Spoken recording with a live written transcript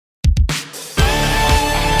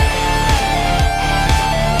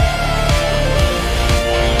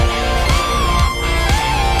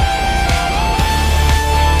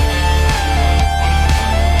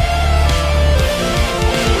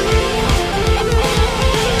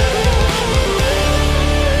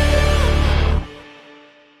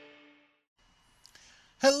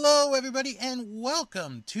Hello, everybody, and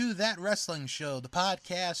welcome to That Wrestling Show, the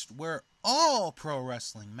podcast where all pro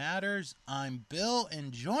wrestling matters. I'm Bill,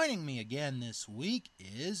 and joining me again this week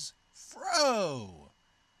is Fro.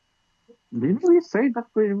 Didn't we say that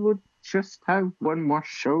we would just have one more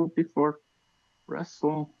show before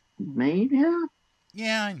WrestleMania?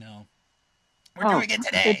 Yeah, I know. We're Oh, doing it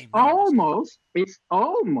today. No, I'm just kidding. it's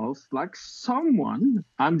almost like someone,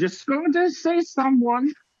 I'm just going to say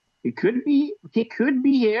someone, he could be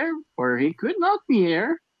here or he could not be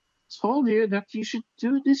here, told you that you should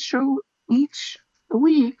do this show each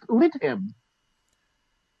week with him.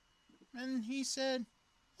 And he said,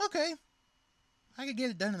 okay, I could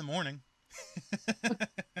get it done in the morning.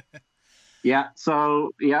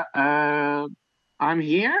 I'm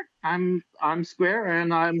here. I'm Square,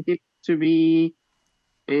 and I'm here to be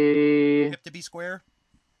uh, Hip to be square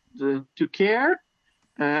to care,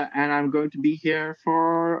 and I'm going to be here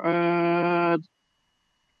for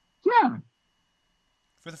yeah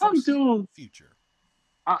for the foreseeable until future.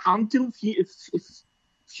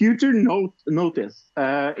 future notice.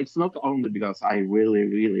 It's not only because I really,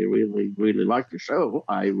 really, really, really like the show.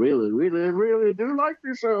 I really, really, really do like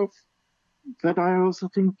the show. But I also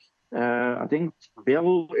I think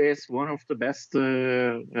Bill is one of the best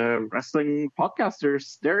wrestling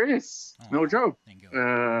podcasters there is. No Oh, joke. thank you.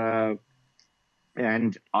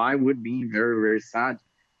 And I would be very, very sad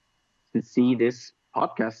to see this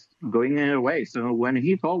podcast going away. So when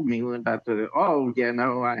he told me that,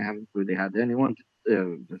 no, I haven't really had anyone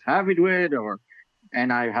to have it with,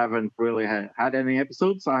 and I haven't really had any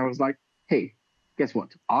episodes, I was like, hey, guess what?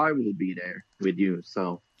 I will be there with you.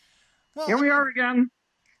 So Well, here we are again.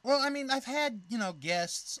 I've had,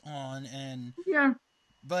 guests on, Yeah.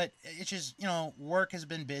 but it's just, work has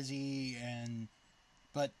been busy,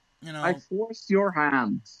 but, I forced your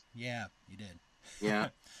hand. yeah, you did. Yeah.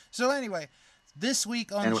 So anyway, this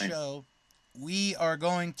week on the Anyway. show, we are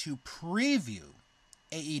going to preview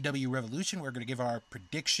AEW Revolution. We're going to give our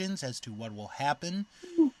predictions as to what will happen.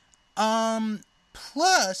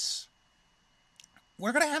 Plus,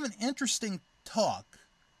 we're going to have an interesting talk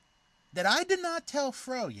that I did not tell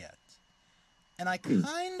Fro yet. And I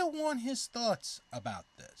kind of want his thoughts about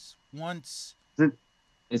this.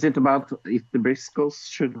 Is it about if the Briscoes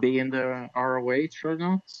should be in the ROH or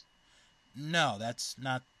not? No, that's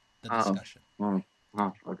not the discussion.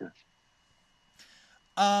 Okay.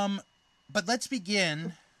 But let's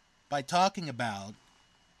begin by talking about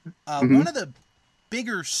one of the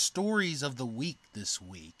bigger stories of the week this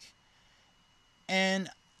week. And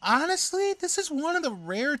honestly, this is one of the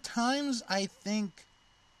rare times, I think,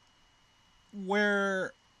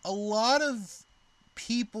 where a lot of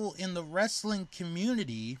people in the wrestling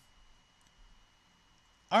community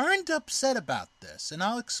aren't upset about this. And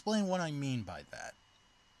I'll explain what I mean by that.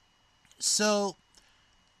 So,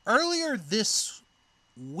 earlier this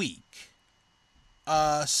week,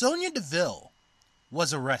 Sonya Deville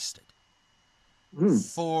was arrested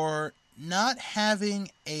for not having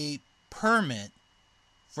a permit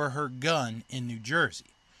for her gun in New Jersey.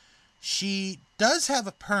 She does have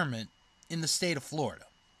a permit in the state of Florida,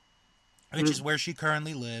 which is where she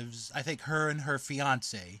currently lives. I think her and her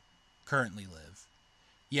fiance currently live.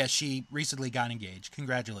 Yes, she recently got engaged.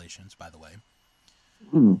 Congratulations, by the way.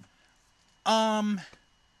 I'm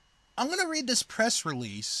going to read this press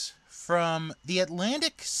release from the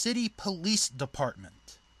Atlantic City Police Department.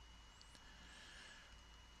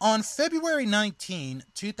 On February 19,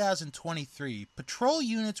 2023, patrol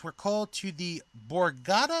units were called to the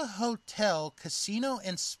Borgata Hotel, Casino,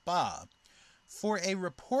 and Spa for a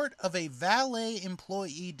report of a valet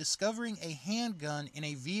employee discovering a handgun in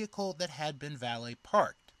a vehicle that had been valet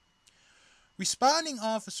parked. Responding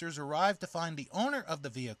officers arrived to find the owner of the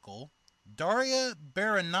vehicle, Daria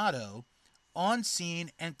Baronato, on scene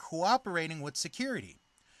and cooperating with security.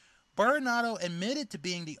 Baronato admitted to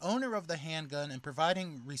being the owner of the handgun and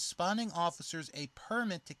providing responding officers a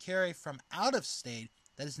permit to carry from out of state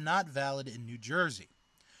that is not valid in New Jersey.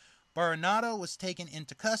 Baronato was taken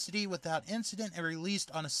into custody without incident and released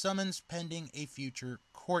on a summons pending a future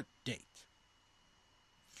court date.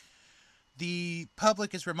 The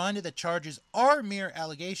public is reminded that charges are mere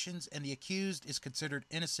allegations and the accused is considered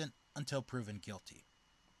innocent until proven guilty.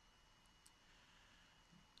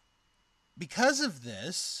 Because of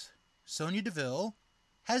this, Sonya Deville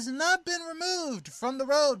has not been removed from the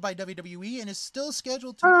road by WWE and is still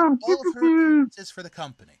scheduled to make all of her appearances for the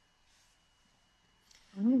company.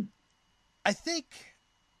 I think,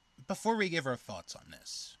 before we give our thoughts on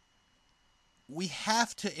this, we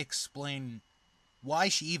have to explain why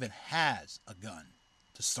she even has a gun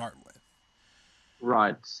to start with.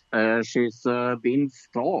 Right. She's been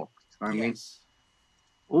stalked. I mean,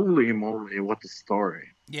 Holy moly, what a story.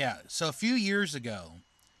 Yeah, so a few years ago,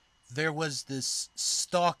 there was this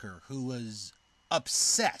stalker who was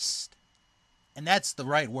obsessed, and that's the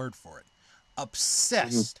right word for it, Hmm.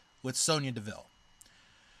 obsessed with Sonya Deville.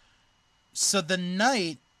 So the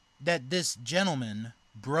night that this gentleman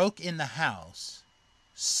broke in the house,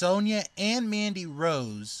 Sonya and Mandy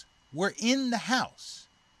Rose were in the house,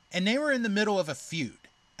 and they were in the middle of a feud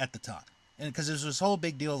at the time. And because there's this whole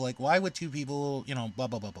big deal of like, why would two people, blah, blah,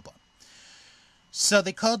 blah, blah, blah. So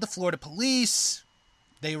they called the Florida police.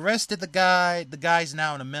 They arrested the guy. The guy's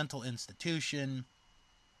now in a mental institution.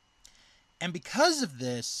 And because of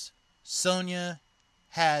this, Sonya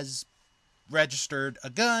has registered a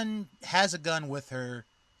gun, has a gun with her,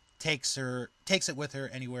 takes it with her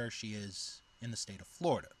anywhere she is in the state of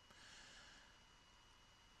Florida.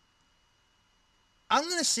 I'm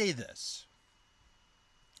going to say this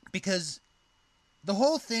because the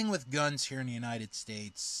whole thing with guns here in the United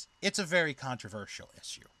States, it's a very controversial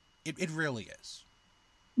issue. It really is.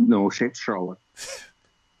 No shit, Charlotte.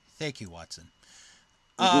 Thank you, Watson.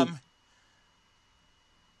 Hmm.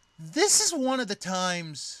 This is one of the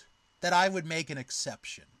times that I would make an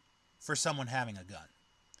exception for someone having a gun.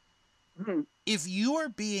 Hmm. If you are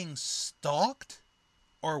being stalked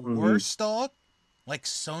or were Hmm. stalked, like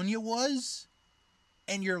Sonya was,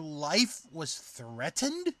 and your life was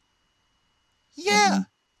threatened, Hmm. yeah,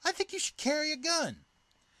 I think you should carry a gun.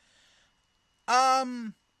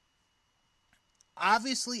 Um,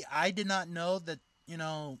 Obviously, I did not know that,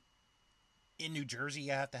 in New Jersey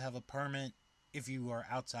you have to have a permit if you are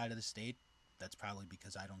outside of the state. That's probably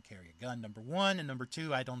because I don't carry a gun, number one. And number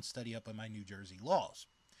two, I don't study up on my New Jersey laws.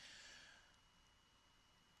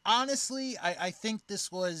 Honestly, I think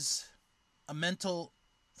this was a mental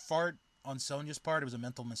fart on Sonya's part. It was a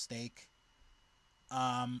mental mistake.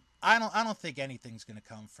 I don't think anything's gonna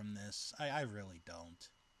come from this. I really don't.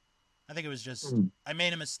 I think it was just Hmm. I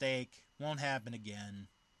made a mistake. Won't happen again.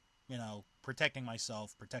 Protecting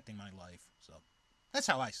myself, protecting my life. So that's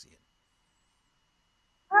how I see it.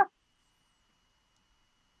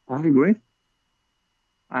 I agree.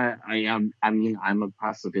 I mean, I'm a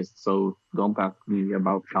pacifist, so don't ask me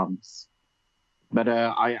about guns. But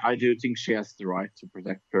I do think she has the right to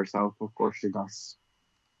protect herself. Of course, she does.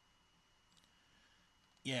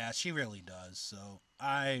 Yeah, she really does. So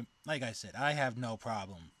like I said, I have no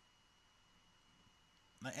problem.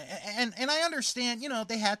 And I understand.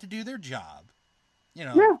 They have to do their job.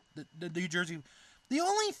 Yeah. The New Jersey. The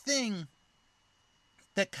only thing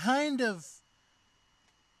that kind of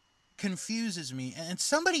confuses me, and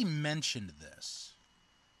somebody mentioned this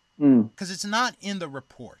Mm. because it's not in the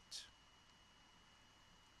report.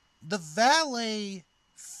 The valet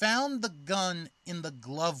found the gun in the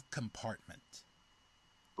glove compartment.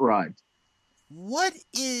 Right. What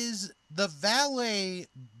is the valet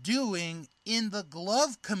doing in the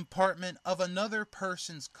glove compartment of another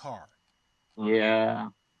person's car? Yeah,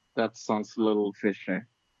 that sounds a little fishy.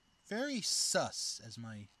 Very sus, as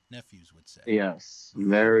my nephews would say. Yes, Very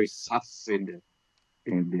very sus. sus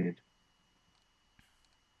indeed.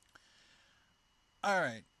 All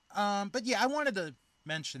right. But yeah, I wanted to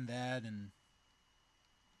mention that and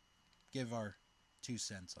give our 2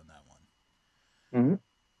 cents on that one. Hmm.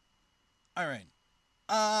 All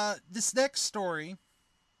right. This next story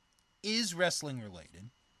is wrestling related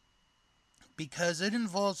because it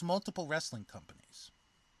involves multiple wrestling companies.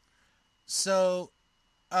 So,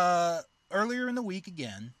 uh, earlier in the week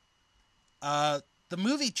again, uh, the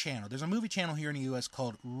movie channel. There's a movie channel here in the U.S.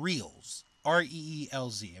 called Reels.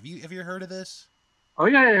 Reelz. Have you heard of this? Oh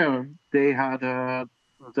yeah. They had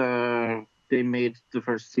they made the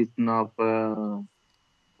first season of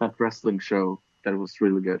that wrestling show that was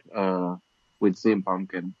really good. With CM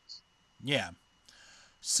Punk and Yeah.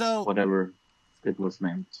 So whatever it was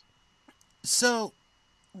named. so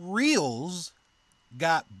Reels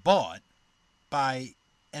got bought by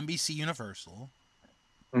NBC Universal,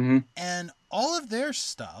 Hmm. and all of their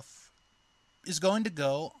stuff is going to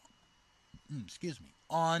go,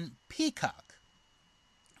 on Peacock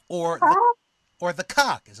or the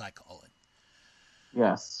cock, as I call it.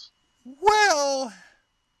 Yes. Well,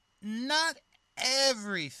 not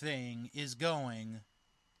everything is going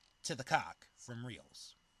to the cock from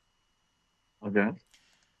Reels Okay.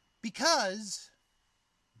 because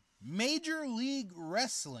Major League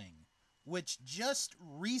Wrestling, which just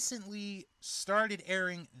recently started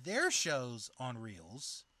airing their shows on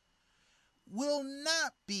Reels, will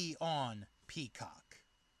not be on Peacock.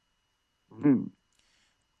 Hmm.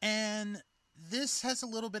 And this has a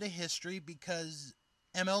little bit of history because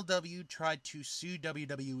MLW tried to sue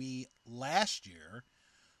WWE last year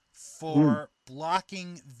Hmm. for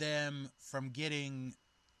blocking them from getting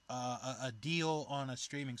a deal on a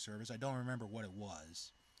streaming service. I don't remember what it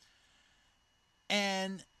was.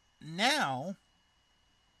 And now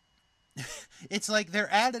it's like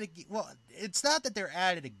they're at it again. Well, it's not that they're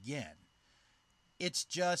at it again. It's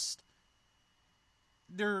just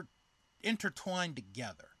they're intertwined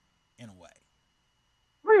together in a way.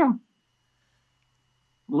 Oh, yeah.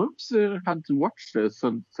 Loops had watched this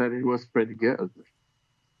and said it was pretty good.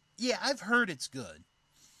 Yeah, I've heard it's good.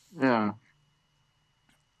 Yeah.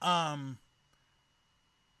 Um,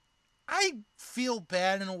 I feel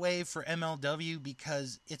bad in a way for MLW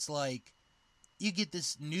because it's like you get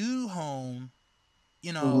this new home,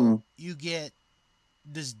 you get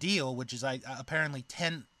this deal, which is apparently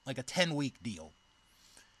 10-week deal,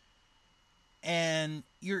 and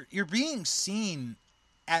you're being seen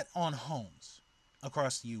on homes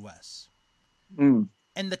across the U.S. Mm.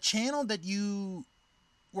 And the channel that you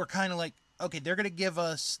were kind of like, okay, they're gonna give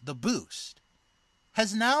us the boost,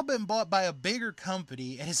 has now been bought by a bigger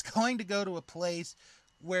company and is going to go to a place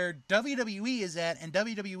where WWE is at, and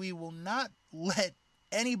WWE will not let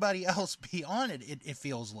anybody else be on it. It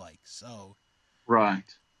feels like so.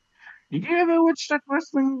 Right. Did you ever watch that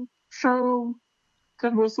wrestling show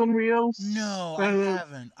that was on Reels? No, I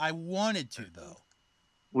haven't. I wanted to though.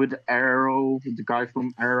 With Arrow, the guy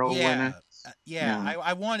from Arrow in it. Yeah.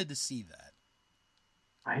 I wanted to see that.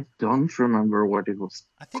 I don't remember what it was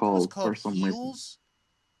I think called, it was called for some Heels.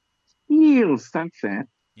 reason. Heels, that's it.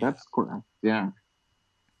 Yeah. That's correct. Yeah.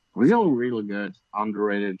 Really good,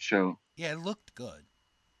 underrated show. Yeah, it looked good.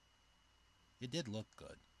 It did look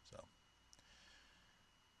good. So,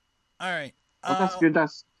 all right. But that's good.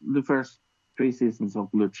 That's the first 3 seasons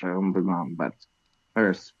of Lucha Underground, but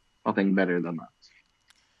there's nothing better than that.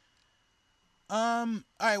 All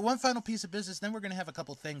right, one final piece of business, then we're going to have a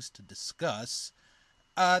couple things to discuss.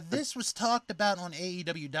 This was talked about on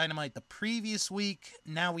AEW Dynamite the previous week.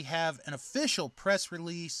 Now we have an official press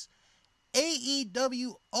release.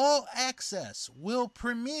 AEW All Access will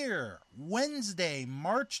premiere Wednesday,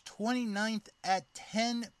 March 29th at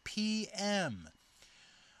 10 p.m.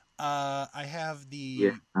 I have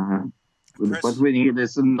the... Yeah. What we need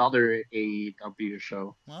is another AEW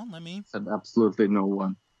show. Well, let me... Said absolutely no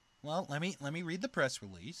one. Well, let me read the press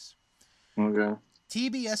release. Okay.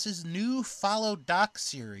 TBS's new Follow Doc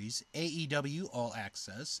series, AEW All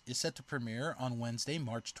Access, is set to premiere on Wednesday,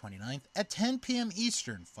 March 29th at 10 p.m.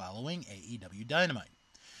 Eastern following AEW Dynamite.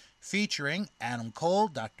 Featuring Adam Cole,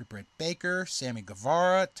 Dr. Britt Baker, Sammy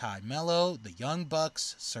Guevara, Ty Mello, The Young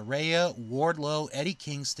Bucks, Saraya, Wardlow, Eddie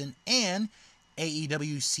Kingston, and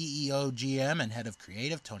AEW CEO, GM, and head of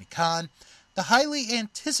creative Tony Khan. The highly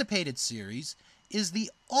anticipated series is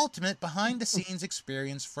the ultimate behind-the-scenes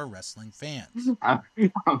experience for wrestling fans.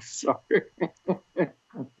 I'm sorry.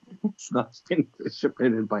 It's not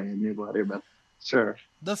anticipated by anybody, but sure.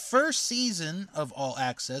 The first season of All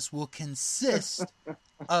Access will consist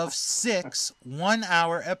of 6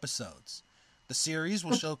 one-hour episodes. The series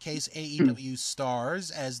will showcase AEW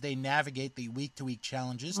stars as they navigate the week-to-week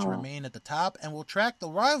challenges to remain at the top, and will track the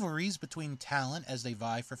rivalries between talent as they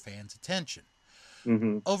vie for fans' attention.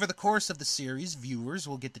 Mm-hmm. Over the course of the series, viewers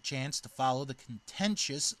will get the chance to follow the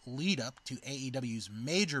contentious lead-up to AEW's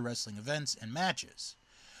major wrestling events and matches.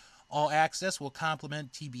 All Access will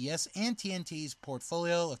complement TBS and TNT's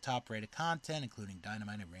portfolio of top-rated content, including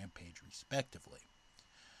Dynamite and Rampage, respectively.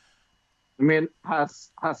 I mean,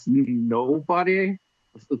 has nobody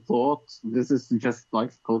thought this is just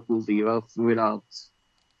like Total Divas without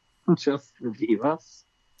just the Divas?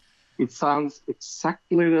 It sounds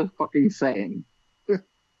exactly the fucking same.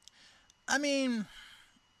 I mean,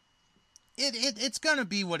 it's gonna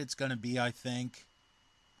be what it's gonna be, I think.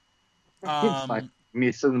 It's like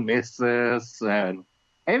Miss and Mrs. and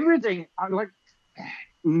everything.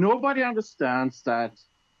 Nobody understands that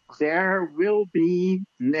there will be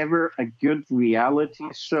never a good reality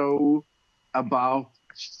show about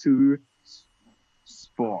two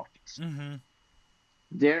sports. Mm-hmm.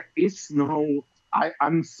 There is no.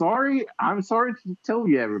 I'm sorry. I'm sorry to tell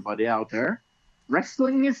you, everybody out there.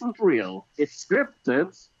 Wrestling isn't real. It's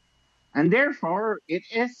scripted, and therefore it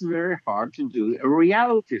is very hard to do a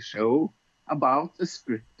reality show about a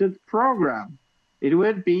scripted program. It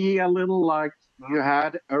would be a little like you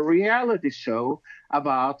had a reality show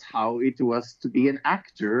about how it was to be an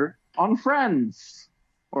actor on Friends,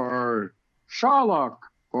 or Sherlock,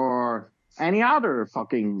 or any other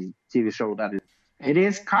fucking TV show that is. It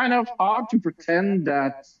is kind of hard to pretend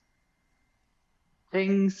that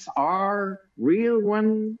things are real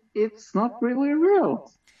when it's not really real.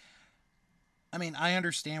 I mean, I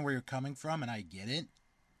understand where you're coming from, and I get it,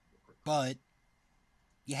 but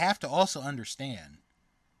you have to also understand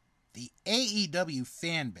the AEW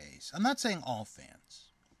fan base, I'm not saying all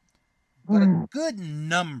fans, but a good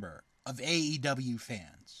number of AEW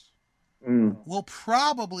fans will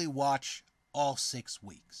probably watch all 6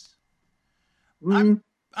 weeks. I'm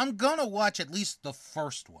gonna watch at least the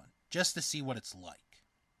first one just to see what it's like.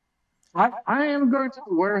 I am going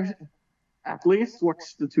to at least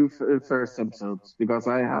watch the two first episodes because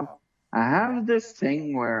I have this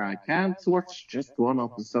thing where I can't watch just one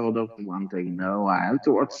episode of one thing. No, I have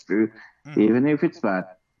to watch two, even if it's bad.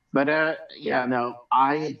 But yeah, no,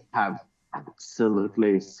 I have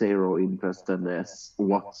absolutely zero interest in this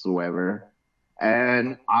whatsoever.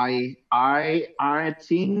 And I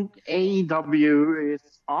think AEW is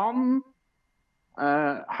on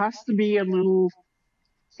has to be a little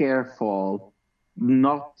careful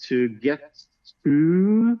not to get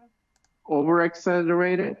too over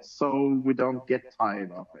exaggerated so we don't get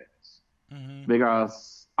tired of it.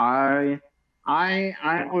 Because I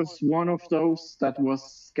was one of those that was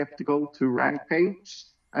skeptical to Rampage,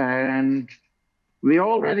 and we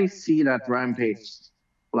already see that Rampage,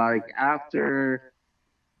 like after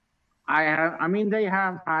I mean they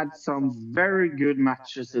have had some very good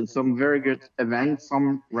matches and some very good events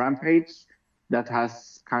on Rampage that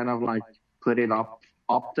has kind of like put it up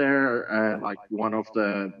there, like one of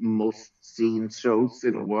the most seen shows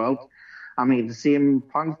in the world. I mean, the CM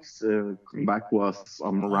Punk's comeback was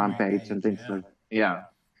on Rampage and things like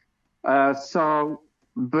so,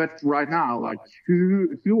 but right now, like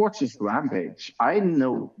who watches Rampage? I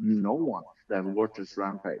know no one that watches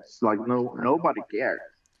Rampage. Like nobody cares.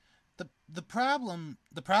 The problem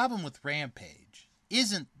with Rampage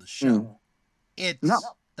isn't the show. It's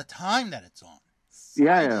the time that it's on.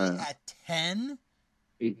 Friday at 10.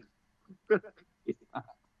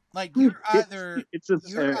 Like you're either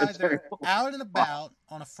out and about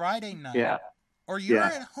on a Friday night, or you're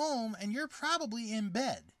at home and you're probably in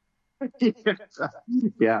bed. No,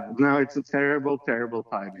 it's a terrible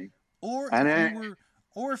timing. Or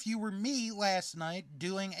if you were me last night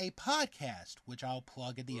doing a podcast, which I'll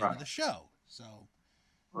plug at the end of the show. So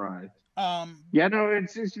yeah, no,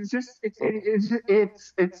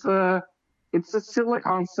 it's a silly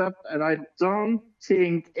concept, and I don't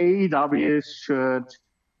think AEW should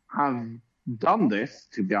have done this.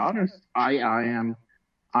 To be honest, I am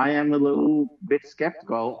a little bit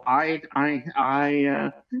skeptical. I'm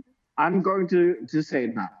going to say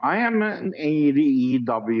it now. I am an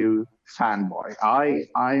AEW fanboy.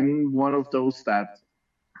 I'm one of those that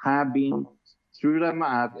have been through them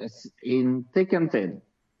in thick and thin.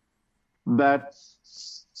 But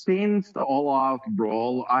since the All Out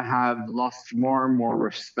Brawl, I have lost more and more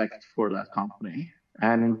respect for that company.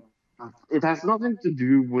 And it has nothing to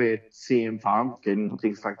do with CM Punk and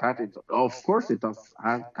things like that. Of course, it does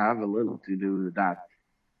have a little to do with that.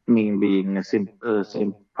 I mean, being a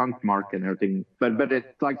CM Punk mark and everything. But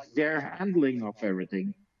it's like their handling of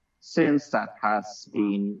everything since that has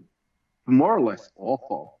been more or less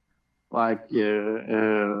awful. Like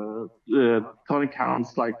Tony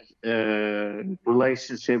Khan's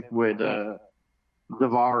relationship with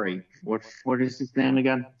Daivari. What is his name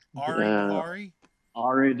again? Ari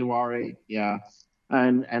Daivari, yeah.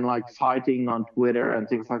 And like fighting on Twitter and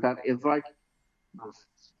things like that. It's like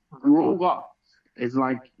grow up. It's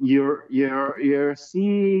like you're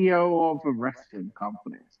CEO of a wrestling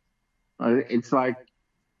company. It's like,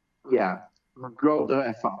 grow the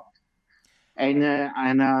F up. And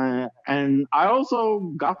I also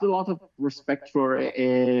got a lot of respect for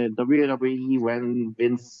WWE when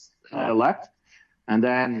Vince left, and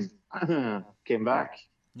then came back.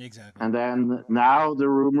 Exactly. And then now the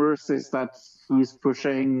rumors is that he's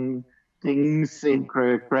pushing things in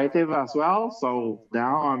creative as well. So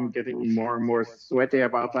now I'm getting more and more sweaty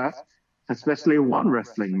about that, especially one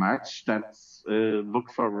wrestling match that's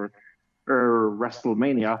booked for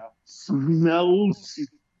WrestleMania smells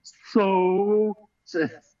so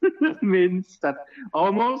Vince that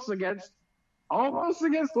almost against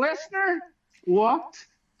Lesnar. What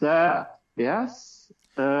the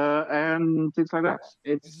and things like that.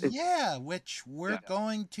 It's which we're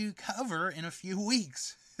going to cover in a few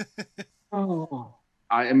weeks. I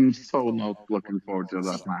am so not looking forward to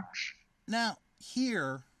that match. Now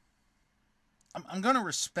here, I'm going to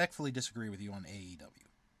respectfully disagree with you on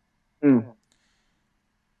AEW.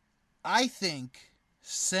 I think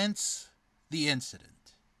since the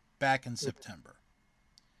incident back in September,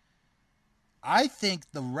 I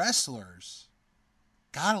think the wrestlers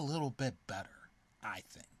got a little bit better. I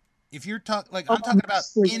think if you're talking I'm talking about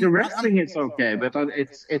the wrestling, it's okay, but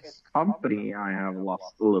it's company. I have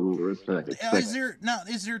lost a little respect.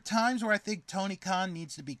 Is there times where I think Tony Khan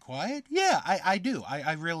needs to be quiet? Yeah, I do.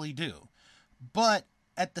 I really do. But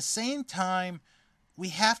at the same time, we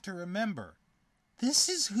have to remember this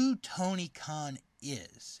is who Tony Khan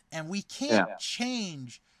is, and we can't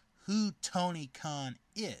change who Tony Khan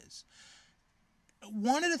is.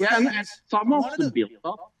 One of the and things, some of one of the the,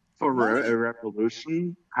 build-up for one of a the,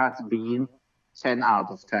 Revolution has been 10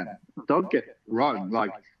 out of 10. Don't get wrong.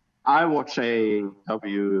 Like, I watch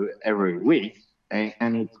AEW every week,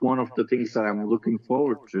 and it's one of the things that I'm looking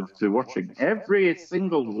forward to watching. Every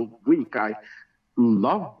single week, I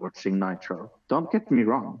love watching Nitro. Don't get me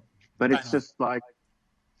wrong. But it's Dynamite, just like,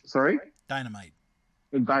 sorry? Dynamite.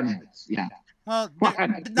 Dynamite, yeah. Well, Why I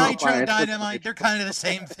don't know Nitro, why I said Dynamite, they're kind of the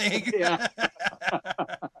same thing. yeah.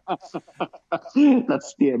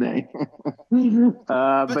 That's DNA.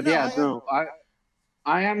 But But no, yeah, no,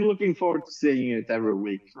 I am looking forward to seeing it every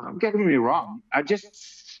week. Don't get me wrong. I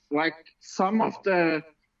just like some of the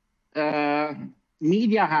uh,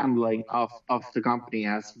 media handling of the company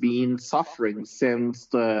has been suffering since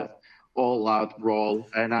the all out brawl.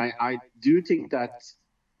 And I do think that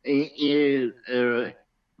it,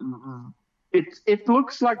 it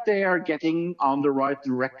looks like they are getting on the right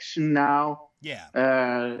direction now. yeah,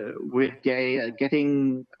 With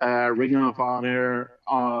getting Ring of Honor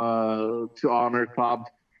to Honor Club.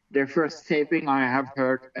 Their first taping, I have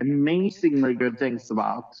heard amazingly good things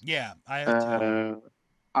about. yeah, I have too.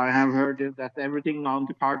 I have heard that everything on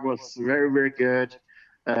the card was very, very good.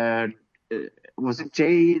 Uh, was it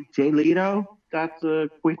Jay Leto that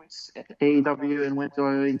quit AEW and went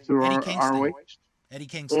into Eddie ROH? Kingston. Eddie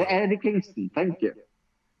Kingston. Eddie Kingston, thank you.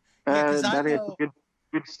 Yeah, because I That is a know,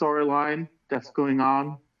 good storyline that's going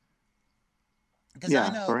on.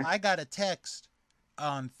 Yeah, sorry. I got a text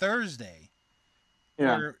on Thursday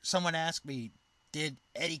Yeah. where someone asked me, "Did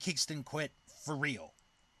Eddie Kingston quit for real?"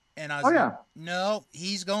 And I was Oh like, yeah. "No,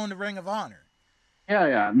 he's going to Ring of Honor."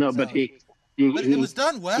 Yeah. No, but So, but it was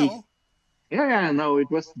done well. No, it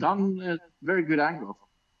was done at very good angle.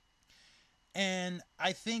 And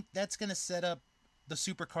I think that's going to set up the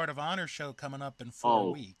Super Card of Honor show coming up in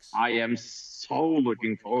 4 weeks. I am so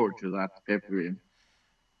looking forward to that pay-per-view.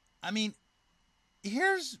 I mean,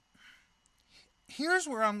 here's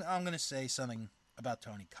where I'm going to say something about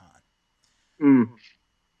Tony Khan.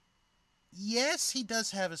 Yes, he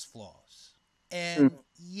does have his flaws. And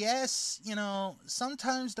yes, you know,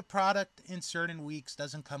 sometimes the product in certain weeks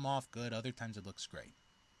doesn't come off good. Other times it looks great.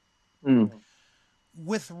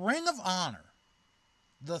 With Ring of Honor,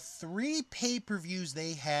 the 3 pay-per-views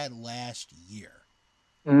they had last year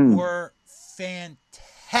were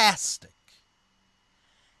fantastic.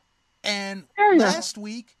 And last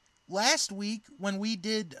week when we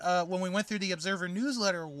did when we went through the Observer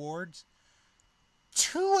Newsletter Awards,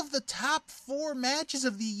 2 of the top 4 matches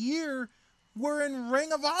of the year were in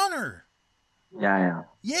Ring of Honor. Yeah,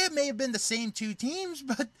 it may have been the same 2 teams,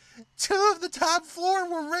 but 2 of the top 4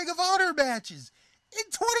 were Ring of Honor matches in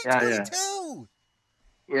 2022.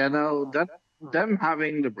 Yeah, no, that them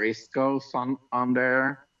having the Briscoes on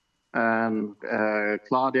there, and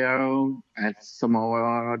Claudio and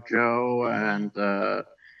Samoa Joe, and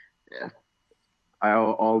I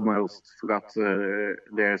almost forgot their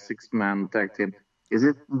 6-man tag team. Is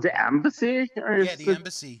it the Embassy? Or the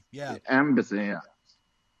Embassy. Yeah. The Embassy, yeah.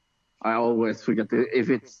 I always forget if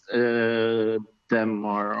it's them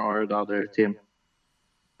or the other team.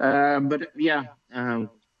 But yeah,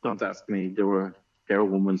 don't ask me. They're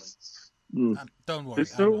women's. Don't worry.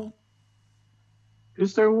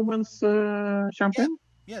 Is there women's champion?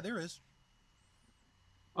 Yeah, there is.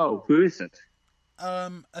 Oh, who is it?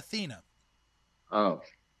 Athena. Oh,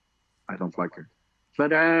 I don't like her.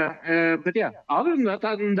 But yeah. Other than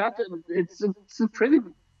that, it's a pretty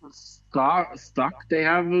stock. They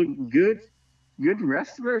have good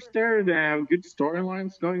wrestlers there. They have good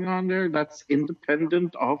storylines going on there. That's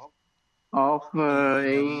independent of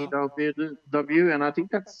AEW, and I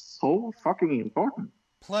think that's so fucking important.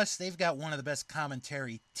 Plus, they've got one of the best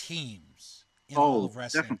commentary teams in all of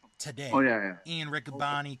wrestling today. Oh yeah. Ian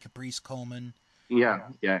Riccaboni, Caprice Coleman. Yeah.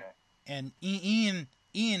 And Ian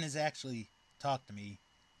has actually talked to me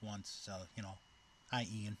once, so hi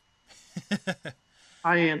Ian.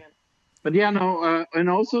 Hi Ian. But yeah, no, and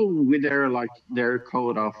also with their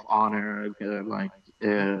code of honor,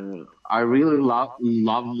 I really love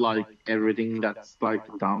like everything that's like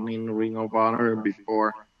done in Ring of Honor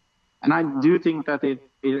before, and I do think that it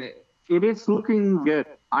is looking good.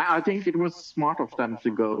 I think it was smart of them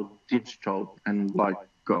to go digital and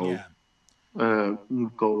go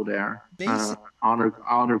there.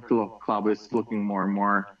 Honor Club is looking more and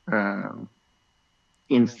more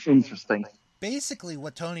interesting. Basically,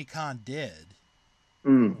 what Tony Khan did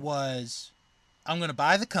was, I'm going to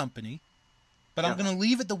buy the company, but I'm going to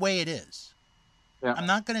leave it the way it is. Yeah. I'm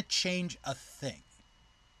not going to change a thing.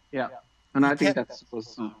 Yeah. And You I think kept, that's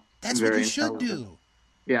was that's what very you should intelligent. do.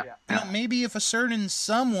 Yeah. You know, Yeah. maybe if a certain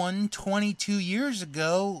someone 22 years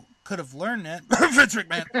ago could have learned that, Vince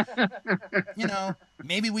McMahon, you know,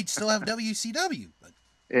 maybe we'd still have WCW. But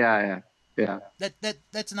Yeah. Yeah. Yeah.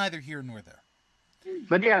 that's neither here nor there.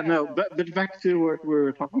 But yeah, no, but back to what we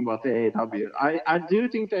were talking about the AEW. I do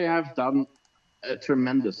think they have done a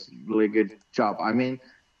tremendously good job. I mean,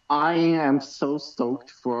 I am so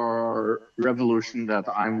stoked for Revolution that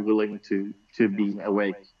I'm willing to be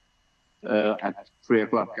awake at 3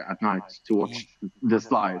 o'clock at night to watch He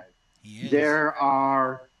this live. he is. There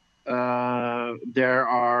are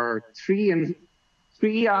three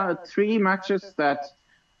matches that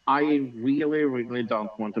I really, really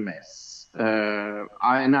don't want to miss.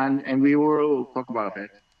 And we will talk about it.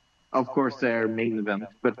 Of course, their main event,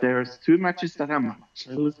 but there's two matches that I'm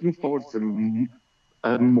actually looking forward to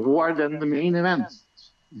more than the main event.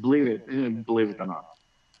 Believe it or not.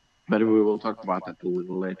 But we will talk about that a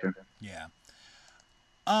little later. Yeah.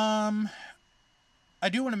 Um, I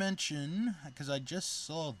do want to mention because I just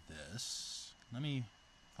saw this. Let me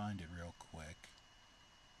find it real quick.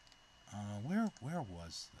 Where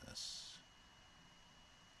was this?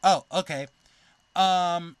 Oh, okay.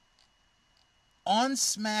 Um, on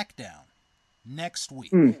SmackDown next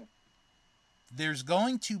week, there's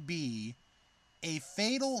going to be a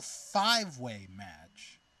fatal 5-way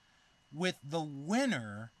match with the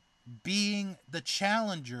winner being the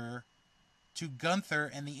challenger to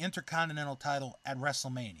Gunther and the Intercontinental title at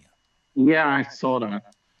WrestleMania. Yeah, I saw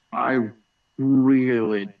that. I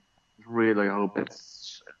really, really hope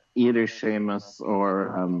it's either Sheamus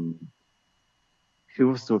or who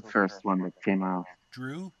was the first one that came out?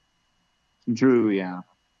 Drew? Drew, yeah.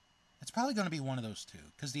 It's probably going to be one of those two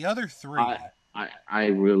because the other three. I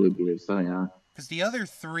really believe so, yeah. Because the other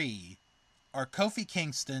three are Kofi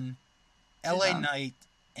Kingston, LA Knight,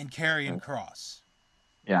 and Karrion Kross.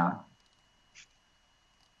 Yeah.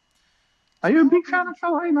 Are you a big fan of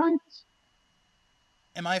LA Knight?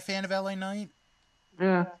 Am I a fan of LA Knight?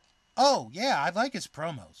 Yeah. Oh, yeah, I like his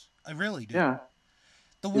promos. I really do. Yeah.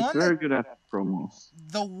 He's very good at promos.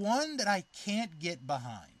 The one that I can't get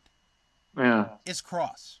behind is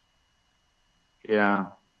Kross. Yeah.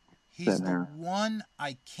 He's the one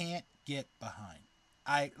I can't get behind.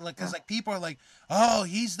 Because people are like, oh,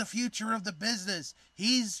 he's the future of the business.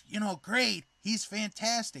 He's, great. He's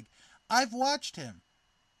fantastic. I've watched him.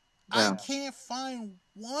 I can't find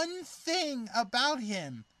one thing about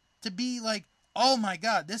him to be like, oh my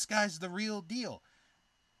God, this guy's the real deal.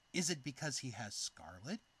 Is it because he has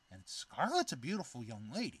Scarlett? And Scarlett's a beautiful young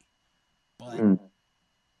lady. But,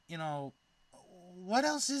 what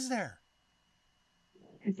else is there?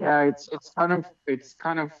 Yeah, it's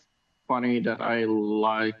kind of funny that I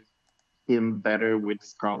like him better with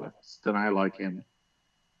Scarlett than I like him.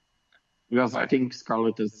 Because I think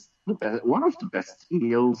Scarlett is one of the best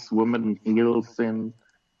women heels in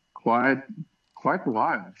quite a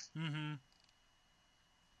while. Mm-hmm.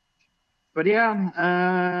 But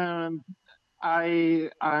yeah,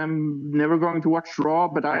 I'm never going to watch Raw,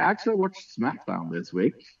 but I actually watched SmackDown this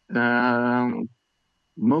week.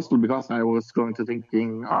 Mostly because I was going to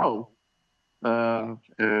thinking, I'm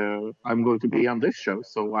going to be on this show,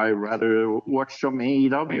 so I rather watch some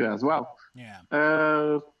AEW as well. Yeah.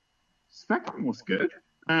 SmackDown was good,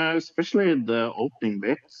 especially the opening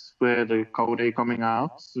bits with Cody coming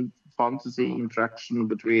out. Fun to see interaction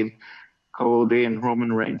between Cody and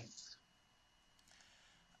Roman Reigns.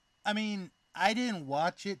 I mean, I didn't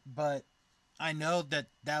watch it, but I know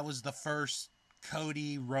that was the first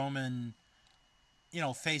Cody Roman,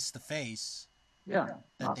 face to face. Yeah,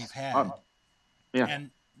 that they've had. Fun. Yeah,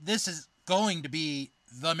 and this is going to be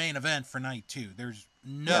the main event for night 2. There's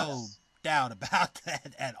no doubt about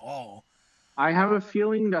that at all. I have a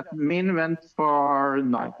feeling that the main event for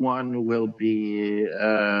night 1 will be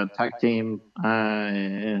tag team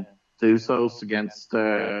the Usos against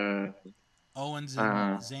Owens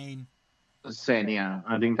and Zayn. Zayn, yeah.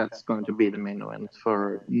 I think that's going to be the main event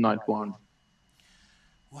for night 1.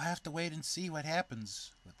 We'll have to wait and see what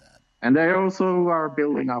happens with that. And they also are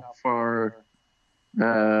building up for Rey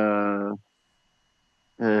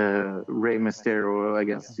Mysterio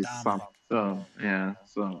against his son. So, yeah.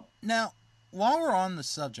 So now, while we're on the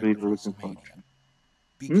subject of WrestleMania,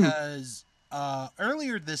 because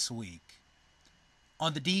earlier this week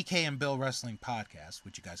on the DK and Bill Wrestling podcast,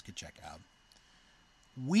 which you guys could check out,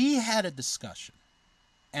 we had a discussion,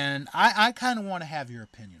 and I kind of want to have your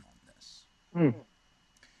opinion on this.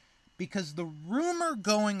 Because the rumor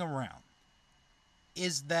going around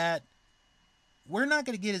is that we're not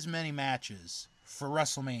going to get as many matches for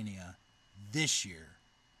WrestleMania this year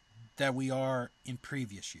that we are in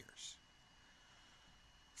previous years.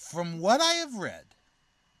 From what I have read,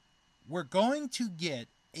 we're going to get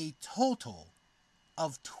a total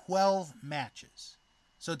of 12 matches.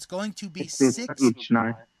 So it's going to be each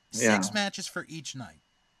night. Six matches for each night.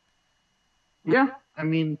 Yeah, I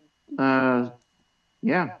mean, yeah.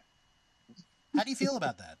 How do you feel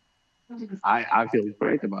about that? I feel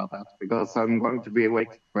great about that because I'm going to be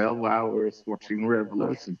awake 12 hours watching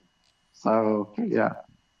Revolution. So, yeah.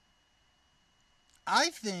 I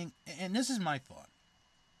think, and this is my thought,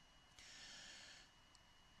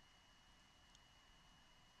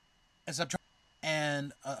 as I'm trying,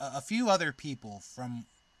 and a few other people from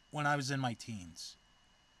when I was in my teens,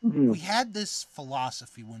 we had this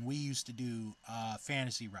philosophy when we used to do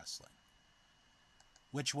fantasy wrestling,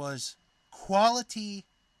 which was quality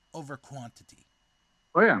over quantity.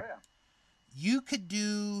 Oh, yeah. You could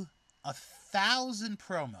do 1,000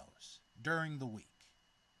 promos during the week,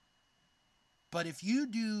 but if you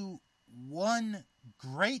do one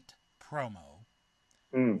great promo,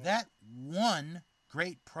 that one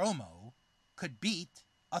great promo could beat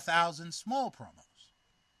 1,000 small promos.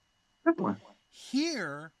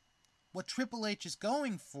 Here, what Triple H is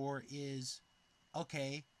going for is,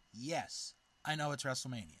 okay, yes, I know it's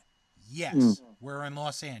WrestleMania. Yes, we're in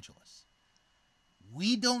Los Angeles.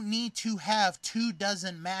 We don't need to have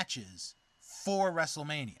 24 matches for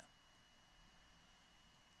WrestleMania.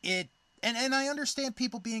 And I understand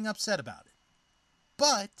people being upset about it.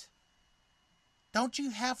 But don't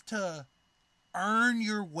you have to earn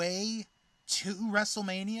your way to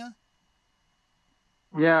WrestleMania?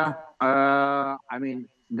 Yeah, I mean,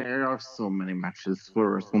 there are so many matches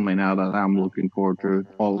for WrestleMania that I'm looking forward to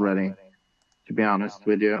already. To be honest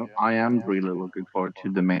with you, I am really looking forward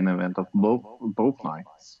to the main event of both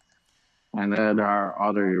nights. And there are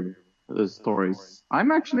other stories.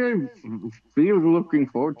 I'm actually really looking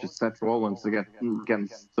forward to Seth Rollins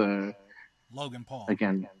against Logan Paul.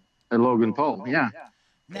 Logan Paul. Yeah.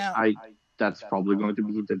 Now, that's probably going to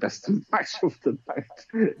be the best match of the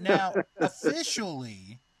night. Now,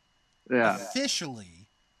 officially,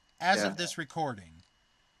 as of this recording,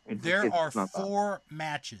 there are 4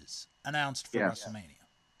 matches announced for WrestleMania.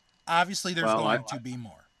 Obviously, there's going to be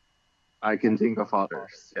more. I can think of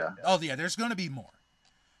others, yeah. Oh, yeah, there's going to be more.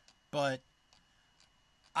 But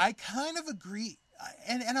I kind of agree,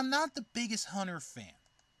 and I'm not the biggest Hunter fan,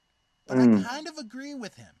 but I kind of agree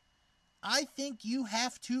with him. I think you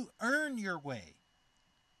have to earn your way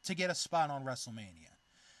to get a spot on WrestleMania.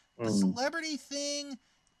 The celebrity thing,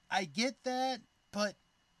 I get that, but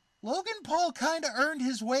Logan Paul kind of earned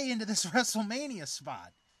his way into this WrestleMania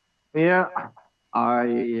spot. Yeah,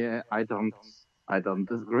 I don't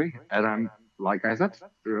disagree, and I'm like I said,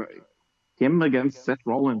 him against Seth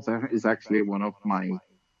Rollins is actually one of my.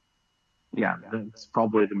 Yeah, that's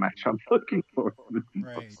probably the match I'm looking for.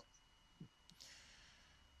 Right.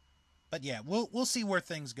 But yeah, we'll see where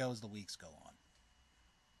things go as the weeks go on.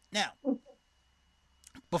 Now,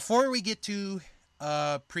 before we get to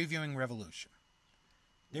previewing Revolution,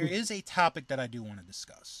 there is a topic that I do want to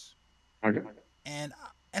discuss. Okay. And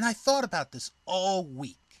I thought about this all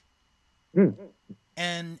week.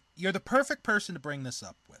 And you're the perfect person to bring this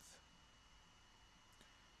up with.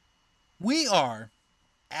 We are,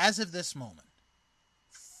 as of this moment,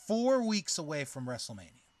 4 weeks away from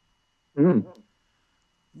WrestleMania.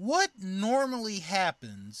 What normally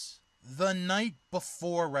happens the night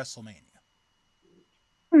before WrestleMania?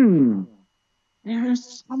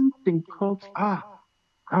 There's something called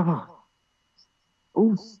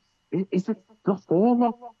is it the Hall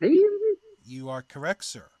of Fame? You are correct,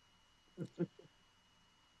 sir.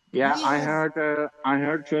 Yeah, I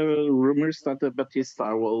heard rumors that the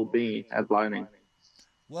Batista will be headlining.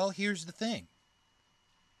 Well, here's the thing.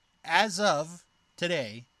 As of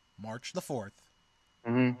today, March the 4th,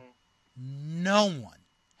 no one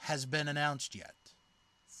has been announced yet.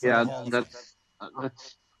 Yeah, that's.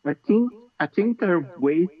 I think they're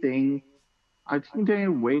waiting. I think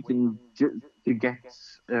they're waiting to get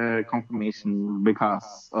confirmation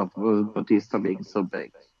because of Batista being so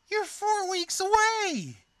big. You're 4 weeks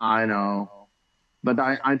away. I know, but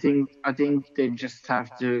I think they just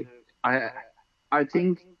have to. I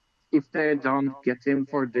think if they don't get him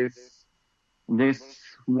for this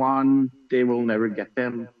one, they will never get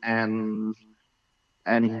him, and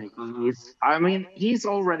he's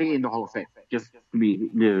already in the Hall of Fame. Just to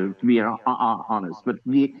be honest, but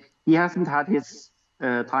he hasn't had his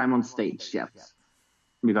time on stage yet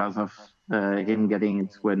because of him getting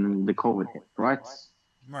it when the COVID hit, right?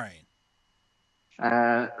 Right.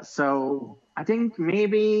 So I think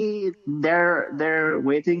maybe they're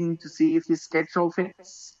waiting to see if his schedule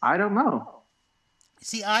fits. I don't know.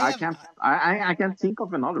 See, I can't think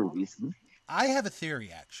of another reason. I have a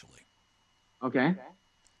theory actually, Okay.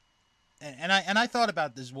 and I thought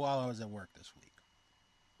about this while I was at work this week.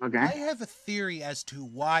 Okay. I have a theory as to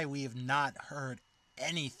why we have not heard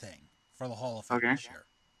anything for the Hall of Fame Okay. this year.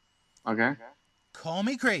 Okay. Call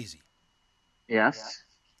me crazy. Yes.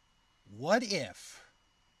 What if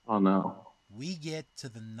Oh no. we get to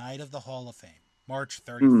the night of the Hall of Fame, March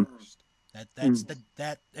 31st? Mm. That's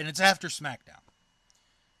that and it's after SmackDown.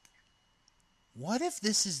 What if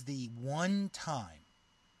this is the one time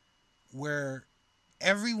where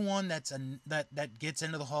everyone that gets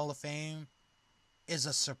into the Hall of Fame is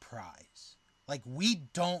a surprise? Like we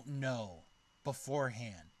don't know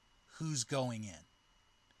beforehand who's going in.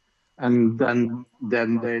 And then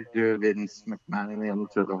they do Vince McMahon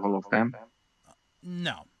into the Hall of Fame.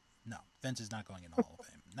 No, Vince is not going in the Hall of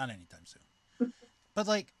Fame, not anytime soon. But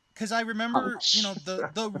like, because I remember,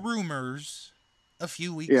 the rumors a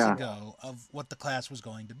few weeks ago of what the class was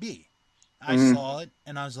going to be. I saw it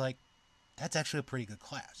and I was like, that's actually a pretty good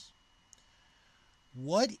class.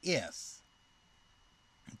 What if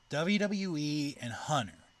WWE and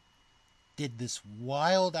Hunter did this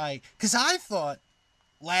wild because I thought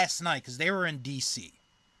last night, because they were in DC,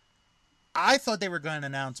 I thought they were going to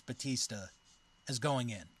announce Batista as going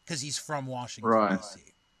in because he's from Washington, D.C.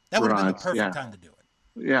 That would have been the perfect time to do it.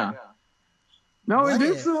 Yeah. No, it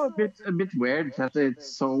is a bit weird that it's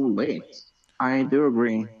so late. I do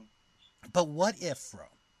agree. But what if, Fro?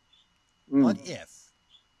 What if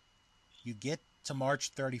you get to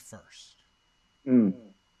March 31st?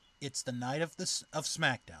 It's the night of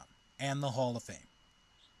SmackDown and the Hall of Fame.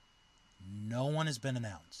 No one has been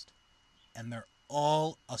announced, and they're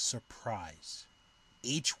all a surprise.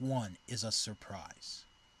 Each one is a surprise.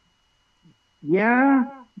 Yeah.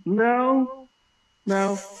 No.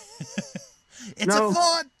 It's a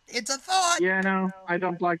thought. It's a thought. Yeah, no, I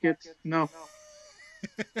don't like it. No.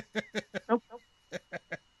 Nope.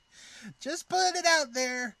 Just put it out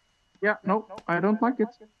there. Yeah, nope, I don't like it.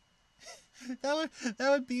 That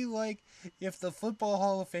would be like if the Football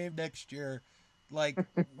Hall of Fame next year, like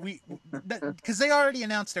because they already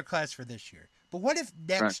announced their class for this year. But what if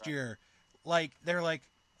next year, like they're like,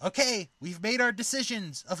 okay, we've made our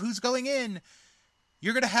decisions of who's going in.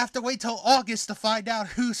 You're gonna have to wait till August to find out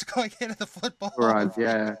who's going into the Football Hall of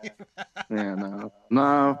Fame. Yeah,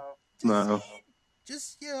 no.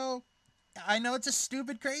 Just I know it's a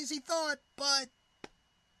stupid, crazy thought, but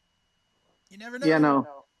you never know. Yeah, no.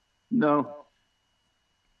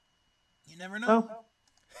 You never know.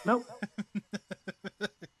 Nope.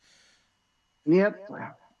 Yep.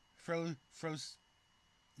 Fro's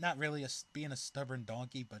not really being a stubborn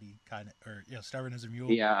donkey, but he kind of, or stubborn as a mule.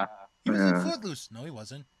 Yeah. He was in Footloose. No, he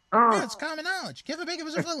wasn't. Yeah, it's common knowledge. Kevin Bacon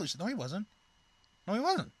was in Footloose. No, he wasn't. All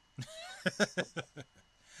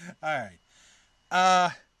right.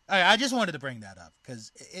 I just wanted to bring that up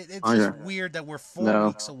because it's just weird that we're 4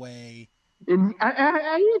 weeks away.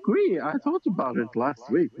 I agree. I thought about it last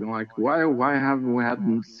week. Like, why haven't we had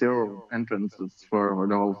 0 entrances for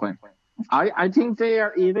the whole thing? I think they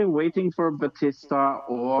are either waiting for Batista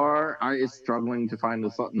or are struggling to find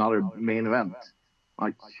another main event.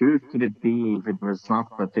 Like, who could it be if it was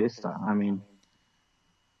not Batista? I mean,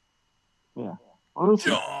 yeah.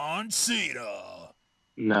 John Cena.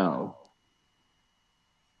 No.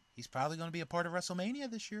 He's probably going to be a part of WrestleMania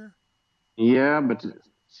this year. Yeah, but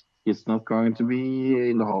he's not going to be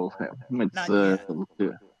in the Hall of Fame.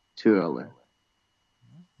 It's too early.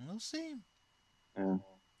 We'll see. Yeah.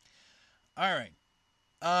 All right.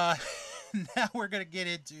 Now we're going to get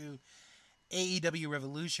into AEW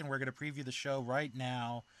Revolution. We're going to preview the show right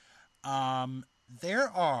now. There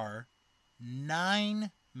are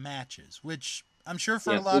 9 matches, which I'm sure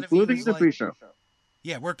for a lot of you, including the pre-show.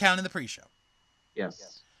 Yeah, we're counting the pre-show.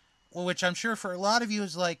 Yes. Well, which I'm sure for a lot of you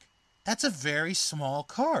is like, that's a very small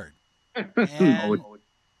card.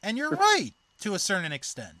 And you're right to a certain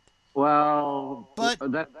extent. Well, but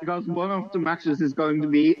that's because one of the matches is going to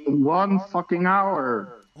be 1 fucking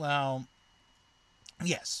hour. Well,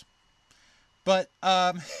 yes. But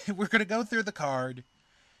we're going to go through the card.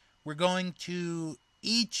 We're going to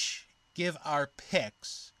each give our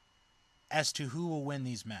picks as to who will win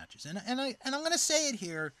these matches. And I'm going to say it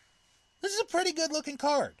here. This is a pretty good looking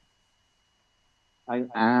card.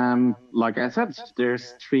 Like I said,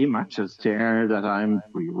 there's 3 matches there that I'm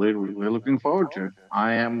really, really looking forward to.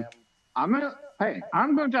 I'm going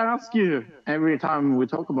to ask you every time we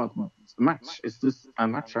talk about a match, is this a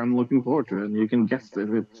match I'm looking forward to? And you can guess if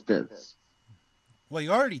it's this. Well, you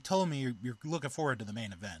already told me you're looking forward to the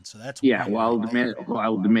main event, so that's Yeah, one right there.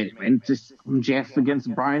 the main event is Jeff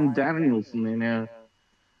against Brian Danielson in a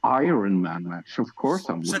Iron Man match. Of course,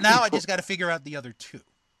 I'm So looking now I for. just got to figure out the other two.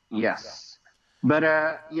 Yes. But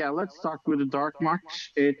yeah, let's start with the dark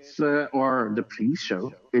match. It's or the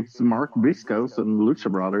pre-show. It's Mark Briscoes and Lucha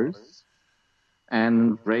Brothers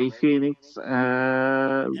and Ray Phoenix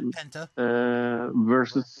And Penta.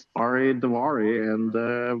 versus Ari Davari and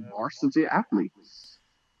Varsity Athletes.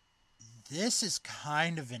 This is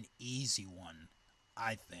kind of an easy one,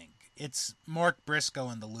 I think. It's Mark Briscoe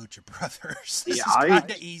and the Lucha Brothers. This Yeah, is I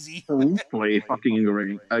kind of easy. totally fucking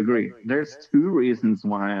agree. There's two reasons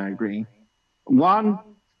why I agree. One,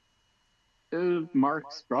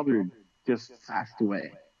 Mark's brother just passed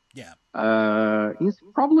away. Yeah. They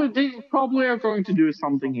probably are going to do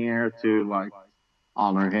something here to like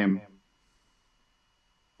honor him.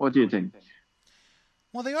 What do you think?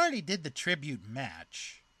 Well, they already did the tribute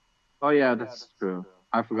match. Oh yeah, that's true.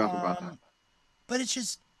 I forgot about that. But it's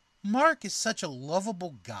just, Mark is such a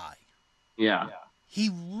lovable guy. Yeah. He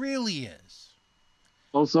really is.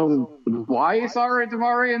 Also, why is Ari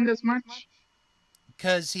Davari in this match?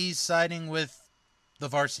 Because he's siding with the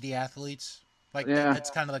varsity athletes. Like, Yeah. that's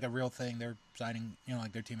kind of like a real thing. They're siding,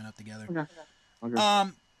 like they're teaming up together. Okay.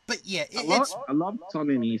 But yeah, I love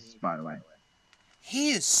Tony Nese, by the way.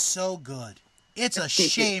 he is so good. It's a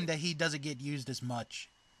shame that he doesn't get used as much.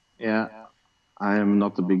 Yeah. I am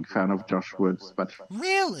not a big fan of Josh Woods, but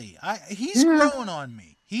Really? He's growing on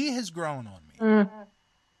me. He has grown on me.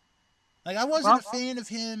 Like, I wasn't a fan of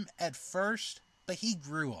him at first, but he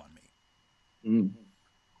grew on me.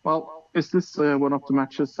 Well, is this one of the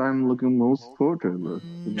matches I'm looking most forward to?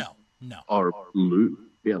 No. Or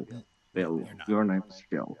Bill. You're not. Your name is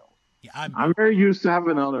Bill. Yeah, I'm very used to have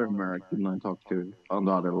another American I talk to on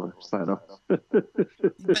the other side of. But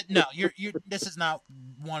no, you're. This is not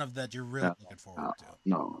one of that you're really looking forward to.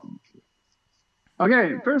 No.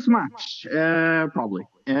 Okay, first match, probably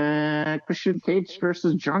Christian Cage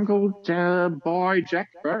versus Jungle Boy Jack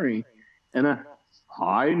Perry in a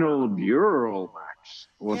final burial match,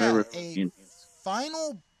 whatever it means.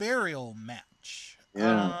 Final burial match.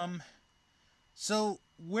 Yeah. So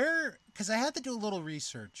because I had to do a little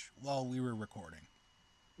research while we were recording.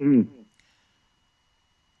 The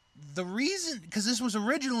reason, because this was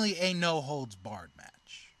originally a no holds barred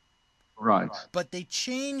match. Right. But they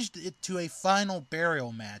changed it to a final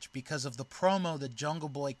burial match because of the promo that Jungle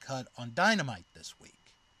Boy cut on Dynamite this week.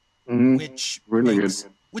 Which really makes,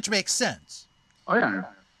 good. Which makes sense. Oh yeah.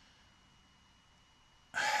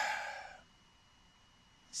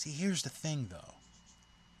 See, here's the thing though.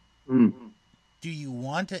 Do you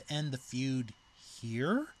want to end the feud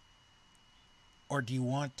here? Or do you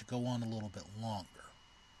want to go on a little bit longer?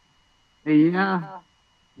 Yeah.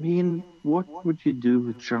 I mean, what would you do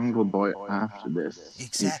with Jungle Boy after this?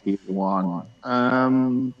 Exactly. If he won?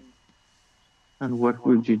 And what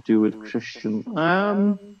would you do with Christian?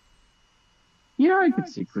 Yeah, I could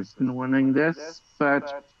see Christian winning this,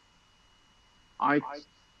 but I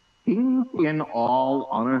think, in all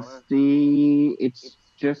honesty, it's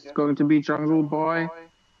just going to be Jungle Boy.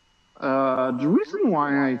 The reason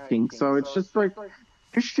why I think so, it's just like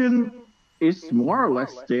Christian is more or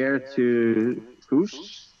less there to push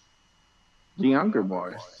the younger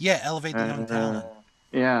boys. Yeah, elevate the young talent.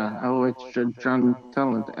 Yeah, elevate young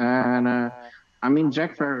talent. And I mean,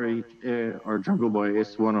 Jack Perry or Jungle Boy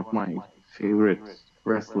is one of my favorite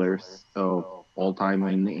wrestlers of all time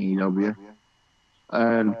in AEW.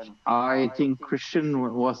 And I think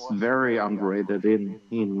Christian was very underrated in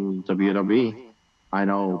WWE. I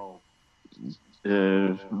know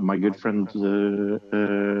my good friend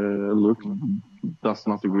Luke does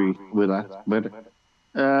not agree with that, but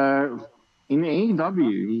in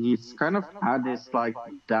AEW he's kind of had this like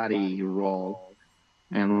daddy role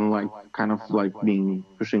and like kind of like being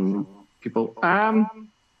pushing people.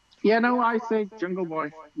 Yeah, no, I say Jungle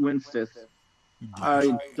Boy wins this.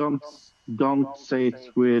 I don't say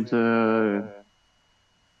it with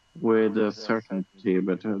certainty,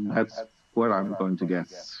 but that's what I'm going to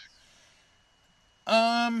guess.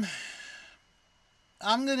 I'm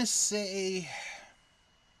gonna say,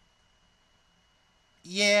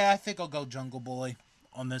 yeah, I think I'll go Jungle Boy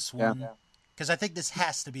on this one, because I think this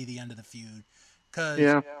has to be the end of the feud.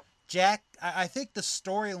 Because Jack, I think the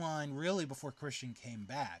storyline really before Christian came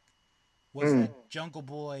back was that Jungle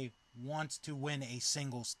Boy wants to win a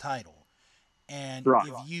singles title, and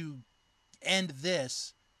if you end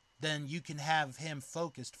this, then you can have him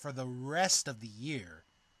focused for the rest of the year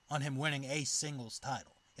on him winning a singles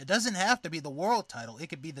title. It doesn't have to be the world title. It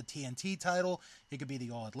could be the TNT title. It could be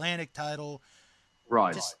the All Atlantic title.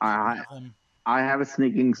 Right. I have a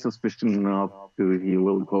sneaking suspicion of who he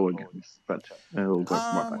will go against, but we'll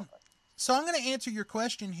talk about that. So I'm going to answer your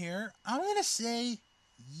question here. I'm going to say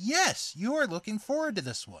yes, you are looking forward to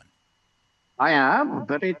this one. I am,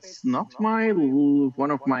 but it's not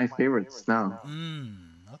one of my favorites now.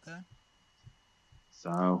 Okay.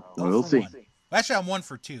 So Oh, we'll for see. one. Actually, I'm 1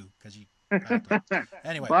 for 2 because you.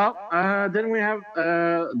 Anyway. Well, then we have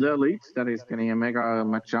the Elite, that is Kenny Omega,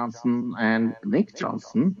 Matt Johnson, and Nick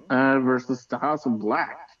Johnson versus the House of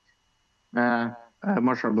Black.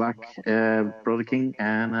 Marshall Black, Brody King,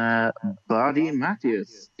 and Buddy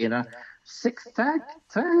Matthews in a six-tag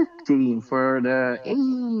tag team for the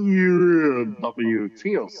AEW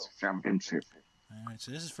Trios Championship. All right,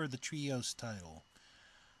 so this is for the Trios title.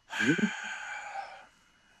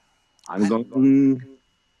 I'm going.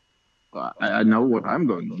 I know what I'm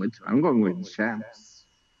going with. I'm going with champs.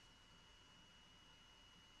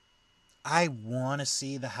 I want to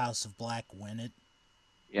see the House of Black win it.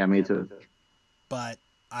 Yeah, me too. But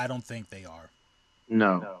I don't think they are.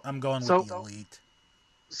 No. I'm going with the Elite.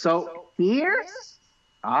 So here's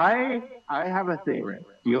I have a theory.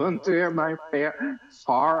 You want to hear my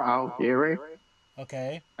far out theory?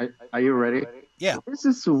 Okay. Are you ready? Yeah. This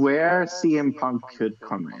is where CM Punk could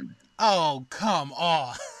come in. Oh, come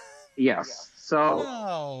on. Yes. So.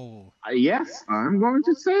 No. Yes, I'm going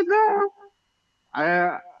to say no.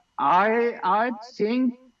 I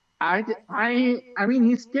think I mean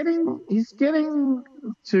he's getting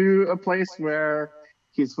to a place where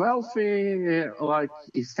he's wealthy, like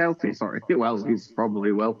he's healthy. Sorry, well he's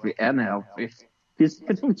probably wealthy and healthy. He's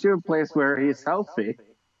getting to a place where he's healthy,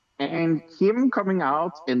 and him coming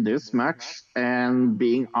out in this match and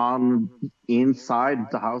being on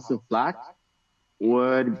inside the House of Black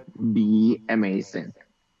would be amazing.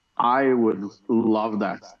 I would love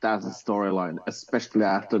that. That's a storyline, especially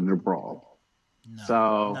after the brawl.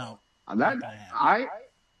 No, that I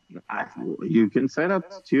you can say that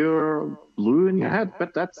you're blue in your head,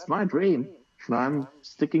 but that's my dream. And I'm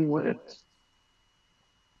sticking with it.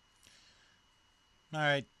 All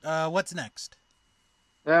right. What's next?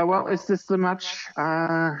 Well, is this the match?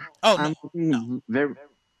 No.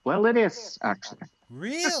 Well, it is actually.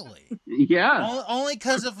 Really? Yeah. Only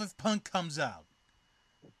because of if Punk comes out.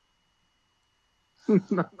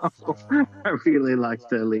 No, I really like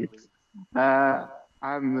the Elite.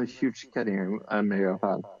 I'm a huge Kenny Omega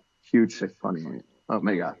fan. Huge Kenny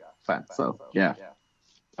Omega fan. So yeah,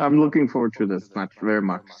 I'm looking forward to this match very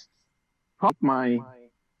much.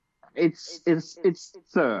 It's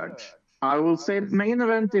third. I will say the main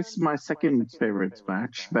event is my second favorite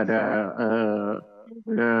match, but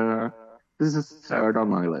this is third on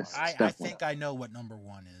my list. I think I know what number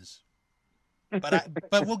 1 is. But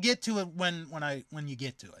we'll get to it when you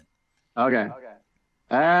get to it. Okay.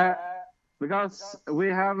 Because we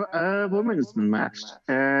have a women's match.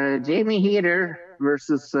 Jamie Hayter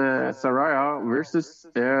versus Saraya versus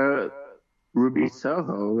Ruby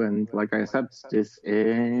Soho. And like I said, this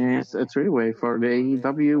is a three-way for the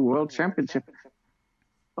AEW World Championship.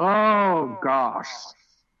 Oh, gosh.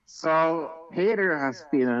 So Hayter has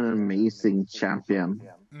been an amazing champion.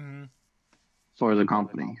 Mm-hmm. For the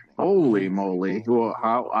company. Holy moly,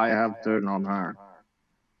 how I have turned on her.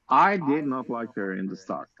 I did not like her in the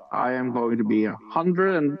start. I am going to be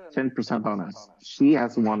 110% honest. She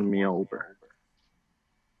has won me over.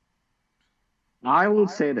 I will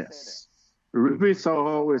say this. Ruby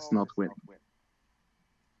Soho is not winning.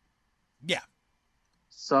 Yeah.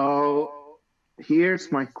 So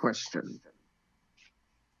here's my question.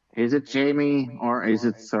 Is it Jamie or is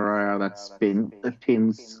it Saraya that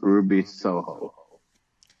pins Ruby Soho?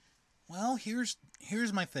 Well, here's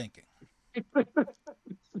my thinking.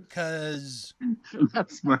 Because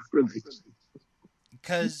that's my prediction.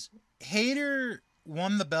 Because Hayter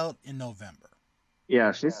won the belt in November.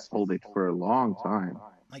 Yeah, she's held it for a long time.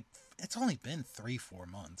 Like it's only been 3-4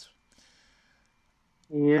 months.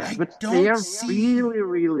 Yeah, but they are really,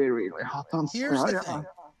 really, really hot on Saraya.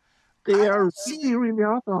 They are really, really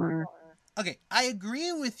hot on her. Okay, I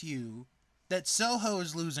agree with you that Soho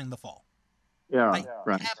is losing the fall. Yeah, I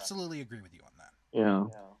right. absolutely agree with you on that. Yeah.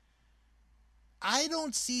 I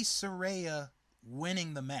don't see Saraya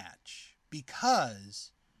winning the match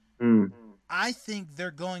because I think they're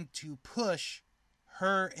going to push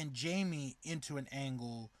her and Jamie into an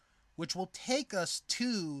angle which will take us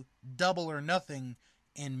to Double or Nothing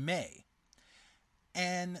in May.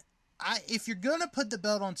 And if you're going to put the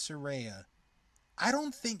belt on Saraya, I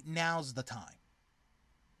don't think now's the time.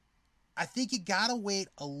 I think you got to wait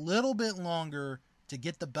a little bit longer to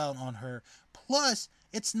get the belt on her. Plus,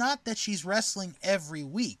 it's not that she's wrestling every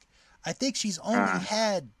week. I think she's only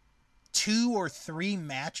had 2 or 3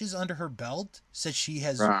 matches under her belt since she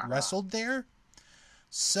has Right. wrestled there.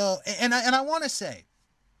 So, and I want to say,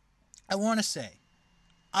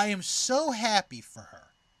 I am so happy for her.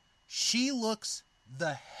 She looks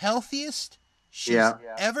the healthiest she's Yeah.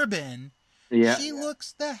 ever been. Yeah. She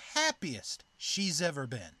looks the happiest she's ever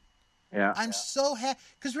been. Yeah. I'm so happy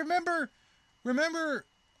because remember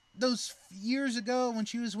those years ago when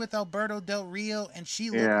she was with Alberto Del Rio and she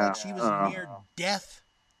looked Yeah. like she was near death.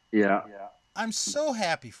 Yeah. I'm so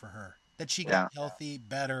happy for her that she got healthy,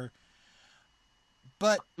 better.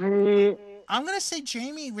 But I I'm gonna say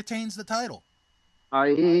Jamie retains the title.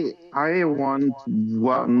 I want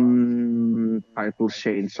one title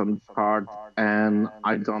change on the card, and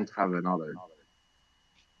I don't have another.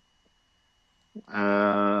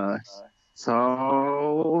 Uh,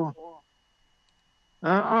 so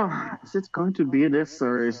is it going to be this,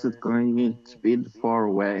 or is it going to be the far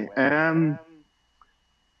away?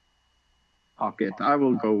 Fuck it, I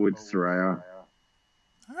will go with Soraya.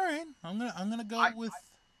 All right, I'm gonna go with.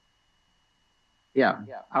 Yeah,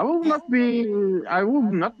 I will not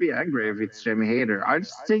be angry if it's Jamie Hayter. I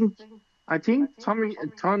think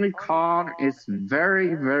Tony Khan is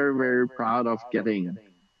very, very, very proud of getting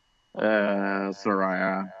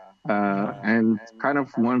Soraya, and kind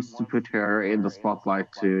of wants to put her in the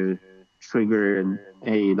spotlight to trigger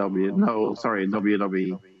AEW. No, sorry,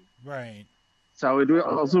 WWE. Right. So it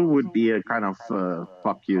also would be a kind of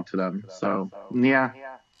fuck you to them. So yeah,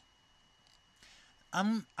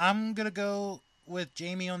 I'm gonna go with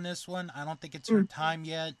Jamie on this one. I don't think it's her time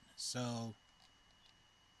yet. So,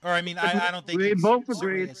 or I mean, I don't think we it's both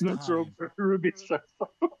agree Soraya's it's not time. Ruby Soho.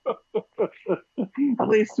 At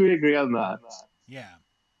least we agree on that. Yeah.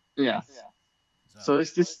 Yeah. So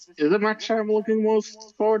is the match I'm looking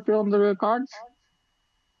most forward to on the cards?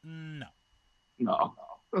 No. No.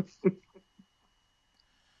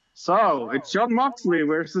 So it's John Moxley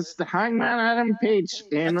versus the Hangman Adam Page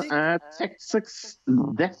in a Texas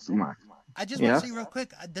death match. I just want to say real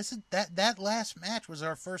quick, this is that last match was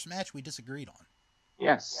our first match we disagreed on.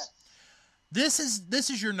 Yes. This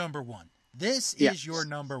is your number one. This is your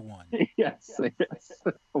number one. Yes,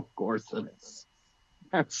 of course it is.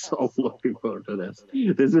 I'm so looking forward to this.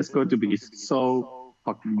 This is going to be so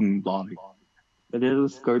fucking long. It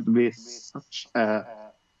is going to be such a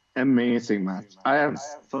amazing match. I am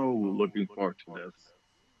so looking forward to this.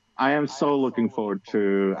 I am so looking forward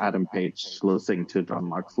to Adam Page losing to John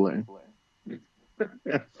Moxley.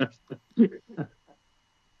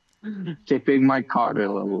 Tipping my card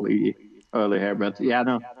a little early here, but yeah,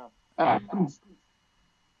 no. I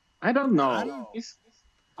don't know.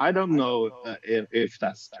 I don't know if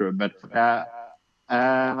that's true, but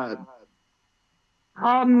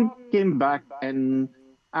Han came back, and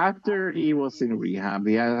after he was in rehab,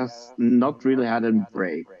 he has not really had a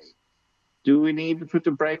break. Do we need to put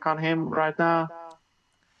a break on him right now?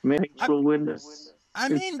 Maybe we'll win this. I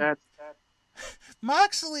mean,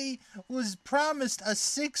 Moxley was promised a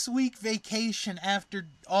 6-week vacation after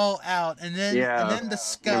All Out, and then the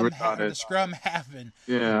scrum happened.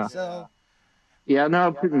 Yeah. So. Yeah,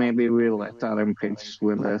 no, maybe we'll let Adam Page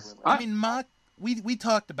win this. I mean, we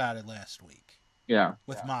talked about it last week. Yeah.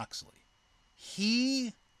 With Moxley,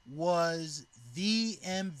 he was the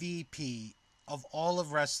MVP of all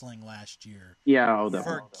of wrestling last year. Yeah,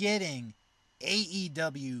 for getting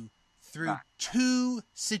AEW through 2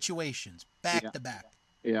 situations back to back.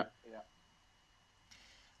 Yeah.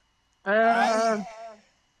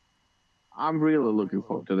 I'm really looking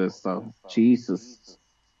forward to this, though. Jesus.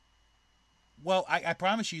 Well, I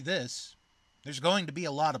promise you this: there's going to be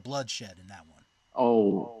a lot of bloodshed in that one.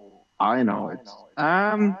 Oh, I know it.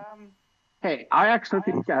 Hey, I actually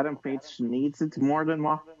think Adam Page needs it more than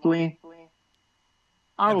Moxley.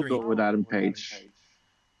 I will go with Adam Page.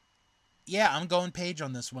 Yeah, I'm going Page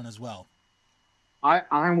on this one as well.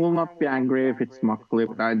 I will not be angry if it's Moxley,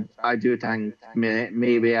 but I do think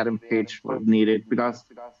maybe Adam Page would need it, because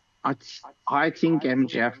I think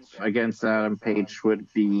MJF against Adam Page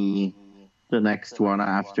would be the next one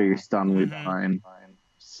after you're done with Bryan.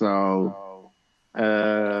 So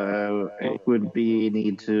it would be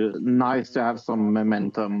nice to have some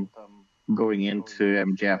momentum going into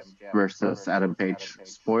MJF versus Adam Page.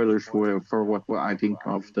 Spoilers for what I think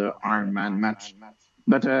of the Iron Man match.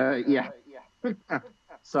 But yeah.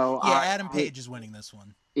 So Adam Page is winning this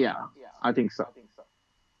one. Yeah, I think so.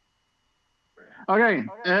 Okay,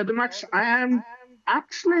 the match I am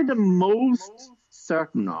actually the most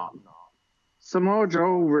certain on: Samoa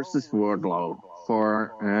Joe versus Wardlow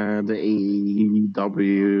for the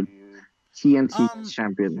AEW TNT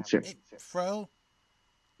Championship. Fro?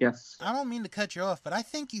 Yes. I don't mean to cut you off, but I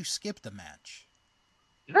think you skipped a match.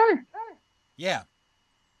 Hey, Yeah.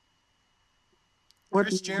 what?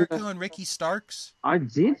 Chris Jericho and Ricky Starks. I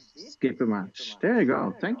did skip a match. There you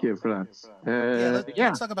go. Thank you for that. Yeah, Yeah.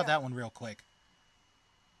 let's talk about that one real quick.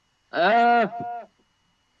 Uh,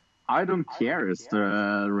 I don't care. Is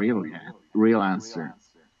the real answer.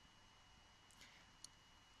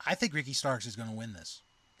 I think Ricky Starks is going to win this.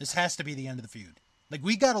 This has to be the end of the feud. Like,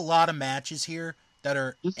 we got a lot of matches here that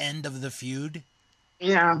are end of the feud.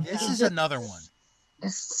 Yeah, This is another one.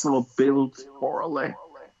 it's so built poorly.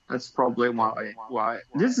 That's probably why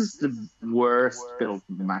this is the worst built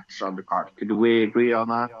match on the card. Could we agree on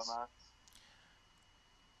that?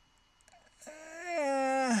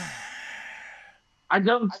 Eh, I I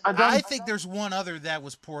don't. think there's one other that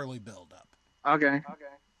was poorly built up. Okay.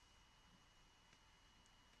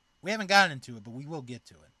 We haven't gotten into it, but we will get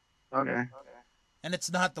to it. Okay. And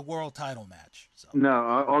it's not the world title match. So No.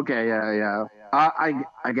 Okay. Yeah.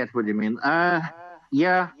 I get what you mean.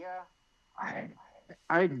 Yeah. I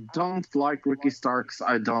I don't like Ricky Starks.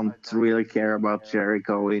 I don't really care about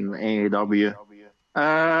Jericho in AEW.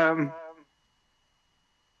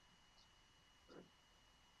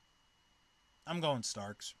 I'm going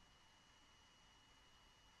Starks.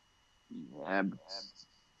 Yeah, but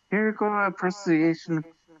Jericho Appreciation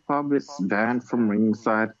Club is banned from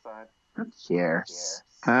ringside. Who cares?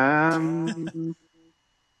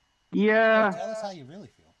 Yeah, Tell us how you really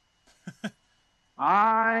feel.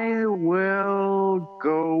 I will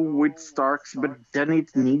go with Starks, but then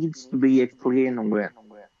it needs to be a clean win.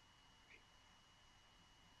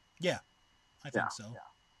 Yeah, I think so.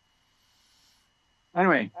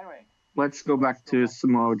 Anyway, let's go back to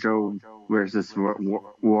Samoa Joe versus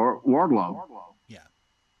Wardlow. Yeah.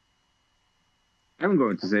 I'm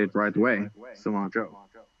going to say it right away. Samoa Joe.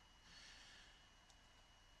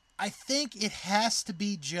 I think it has to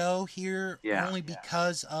be Joe here Yeah. only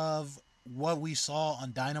because of what we saw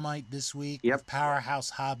on Dynamite this week Yep. with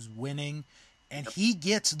Powerhouse Hobbs winning. And he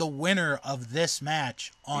gets the winner of this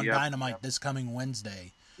match on Yep. Dynamite this coming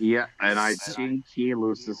Wednesday. Yeah, and I think he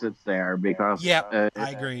loses it there because Yep,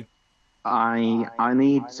 I agree. I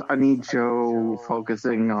need Joe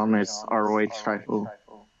focusing on his ROH title.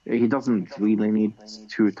 He doesn't really need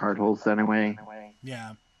 2 titles anyway.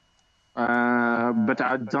 Yeah. But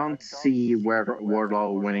I don't see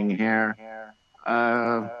Wardlow winning here.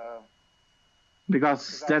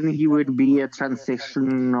 Because then he would be a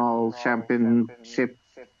transitional championship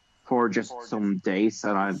for just some days,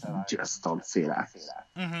 and I just don't see that.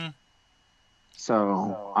 Mm-hmm.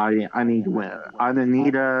 So I need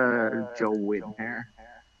a Joe win here.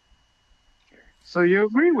 So you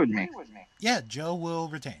agree with me? Yeah, Joe will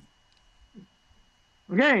retain.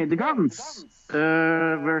 Okay, the Guns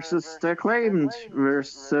versus the Acclaimed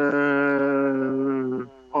versus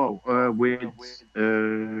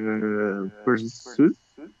versus who?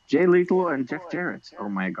 Jay Lethal and Jeff Jarrett. Oh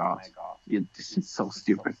my God, this is so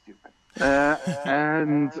stupid.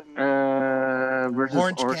 And versus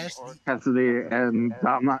Orange Cassidy and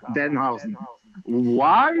Danhausen.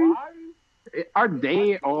 Why are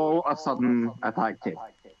they all of a sudden a tag team?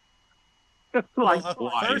 Like,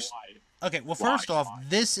 why? First off,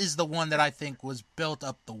 this is the one that I think was built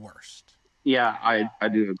up the worst. Yeah, I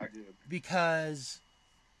do agree. Because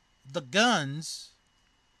the Guns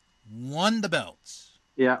won the belts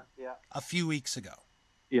Yeah, a few weeks ago.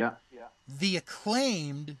 yeah, The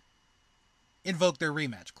Acclaimed invoked their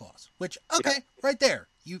rematch clause, which, okay, right there.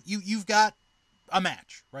 You've got a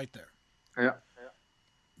match right there. yeah,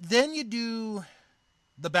 Then you do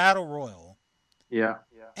the Battle Royal. yeah.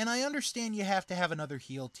 And I understand you have to have another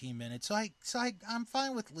heel team in it. So I'm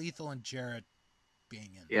fine with Lethal and Jarrett being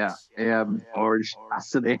in this. Yeah, Orange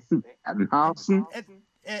Cassidy and Danhausen.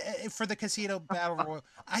 For the Casino Battle Royal.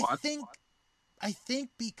 I think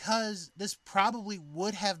because this probably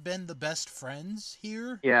would have been the best friends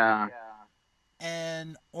here. Yeah,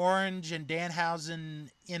 And Orange and Danhausen,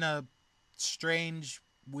 in a strange,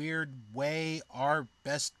 weird way, are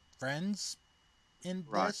best friends in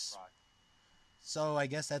this. So I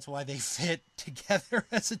guess that's why they fit together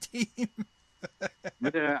as a team.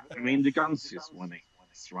 but I mean the Guns is winning.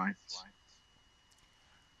 That's right.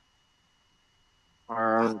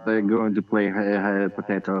 Are they going to play hot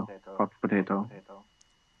potato?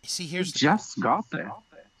 See, here's the Just got there.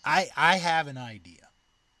 I have an idea.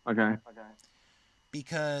 Okay.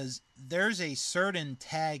 Because there's a certain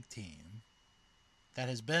tag team that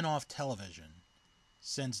has been off television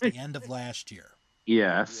since the end of last year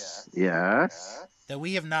Yes. that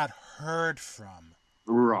we have not heard from.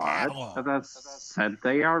 Right. At all. That's said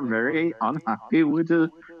they are very unhappy with the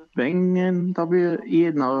thing in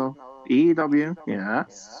EW.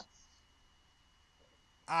 Yes.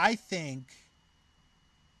 I think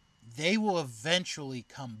they will eventually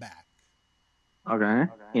come back. Okay.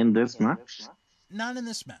 In this match? Not in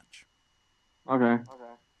this match. Okay.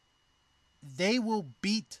 They will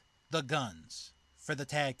beat the Guns for the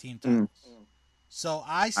tag team titles. So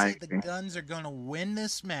I say the Guns are going to win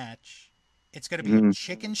this match. It's going to be a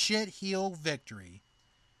chicken shit heel victory.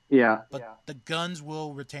 Yeah. But the Guns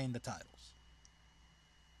will retain the titles.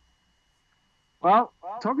 Well,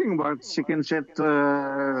 talking about chicken shit victory,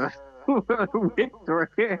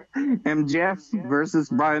 MJF versus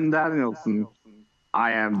Bryan Danielson.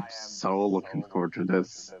 I am so looking forward to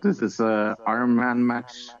this. This is a Iron Man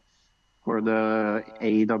match for the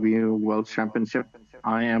AEW World Championship.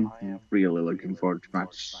 I am really looking forward to All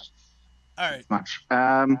right. match.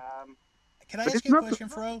 Can I ask you a question,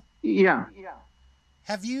 Fro? Yeah.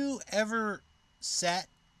 Have you ever sat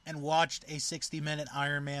and watched a 60-minute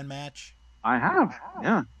Iron Man match? I have.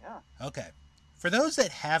 Yeah. Okay. For those that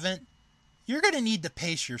haven't, you're going to need to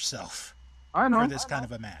pace yourself for this kind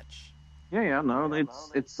of a match. Yeah, no,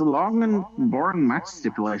 it's a long and boring match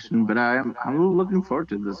stipulation, but I'm looking forward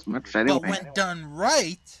to this match anyway. But when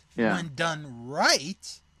done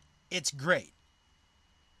right, it's great.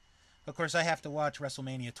 Of course, I have to watch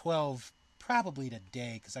WrestleMania 12 probably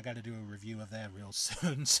today because I got to do a review of that real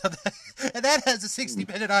soon. So that has a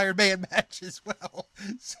 60-minute Iron Man match as well.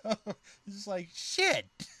 So it's like shit.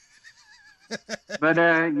 But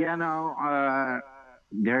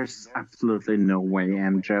there's absolutely no way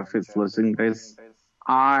MJF is losing this.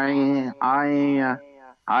 I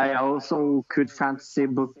also could fancy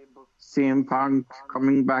CM Punk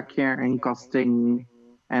coming back here and costing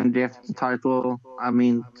MJF the title. I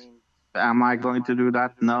mean, am I going to do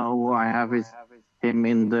that? No, I have him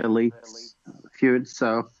in the Elite feud,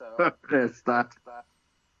 so there's that.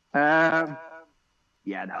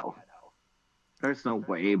 Yeah, no. There's no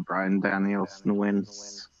way Bryan Danielson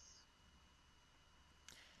wins.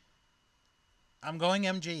 I'm going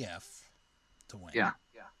MJF to win. Yeah.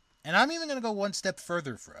 And I'm even going to go one step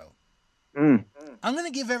further, Fro. I'm going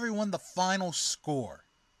to give everyone the final score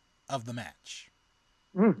of the match.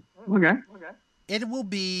 Okay. It will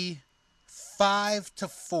be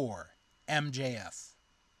 5-4 MJF.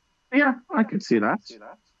 Yeah, I could see that.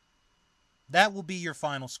 That will be your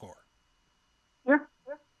final score. Yeah.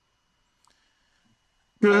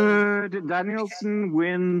 Could Danielson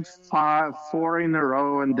win 4 in a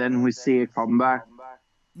row and then we see a comeback?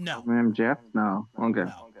 No. MJF? No. Okay.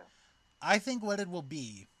 No. I think what it will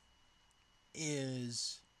be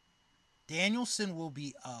is Danielson will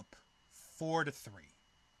be up 4-3.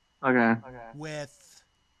 Okay. With,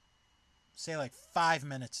 say, like 5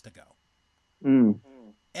 minutes to go.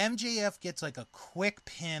 MJF gets like a quick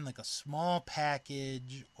pin, like a small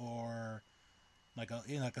package, or like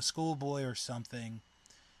a schoolboy or something.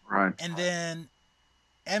 Right. And then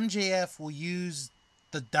MJF will use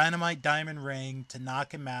the Dynamite Diamond Ring to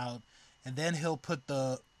knock him out, and then he'll put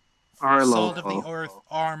the Salt of the Earth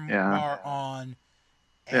arm bar on,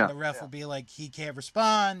 and the ref will be like, he can't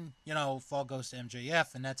respond, fall goes to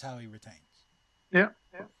MJF, and that's how he retains. Yeah,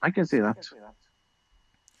 I can see that.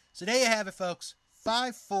 So there you have it, folks.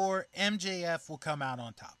 5-4, MJF will come out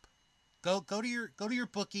on top. Go to your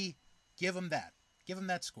bookie, give him that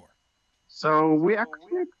score. So we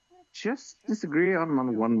actually just disagree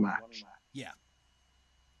on one match. Yeah.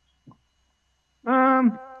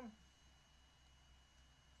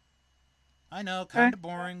 I know, kind of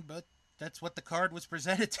boring, but that's what the card was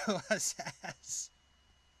presented to us as.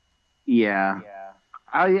 Yeah.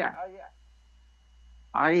 The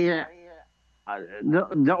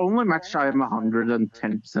only match I'm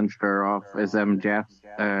 110% sure of is MJF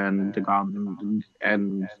and the Gun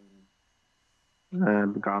and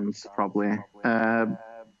the Guns probably.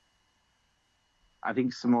 I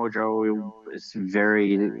think Samoa Joe is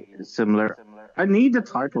very similar. I need a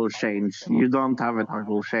title change. You don't have a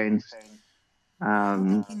title change. I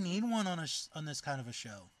don't think you need one on this kind of a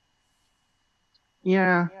show.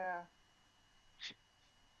 Yeah.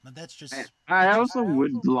 But that's just. I also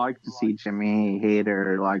would like to see Jimmy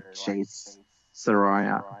Hayter chase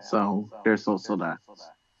Saraya. So there's also that.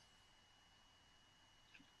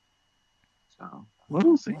 So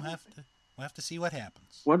we'll see. We'll have to see what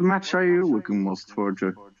happens. What match are you looking most forward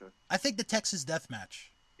to? I think the Texas Death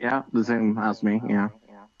Match. Yeah, the same as me. Yeah.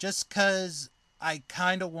 Just because I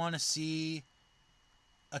kind of want to see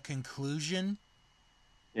a conclusion.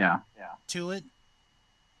 Yeah. To it.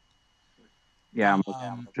 Yeah, I'm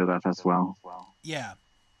looking to that as well. Yeah.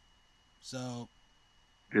 So.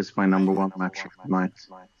 It's my number one match of the night.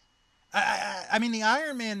 I mean, the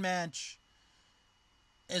Iron Man match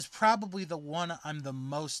is probably the one I'm the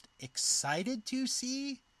most excited to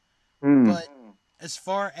see. But as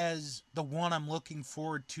far as the one I'm looking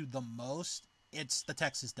forward to the most, it's the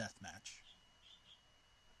Texas Death Match.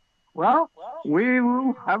 Well, we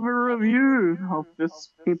will have a review of this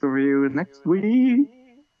pay-per-view next week.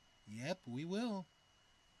 Yep, we will.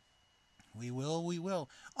 We will.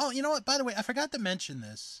 Oh, you know what? By the way, I forgot to mention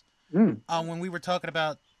this when we were talking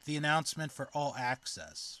about the announcement for All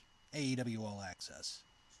Access, AEW All Access.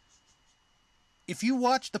 If you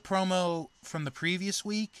watch the promo from the previous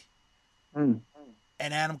week, and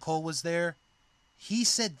Adam Cole was there, he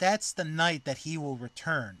said that's the night that he will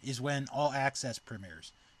return, is when All Access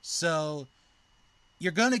premieres. So,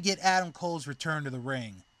 you're going to get Adam Cole's return to the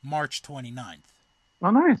ring March 29th. Oh,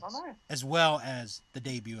 nice. As well as the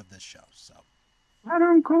debut of this show. So,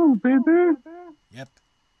 Adam Cole, baby. Yep.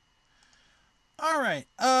 All right.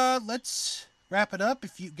 Let's wrap it up.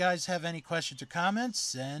 If you guys have any questions or comments,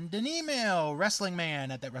 send an email.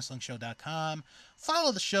 WrestlingMan@thatwrestlingshow.com.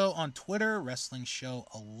 Follow the show on Twitter,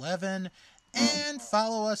 WrestlingShow11. And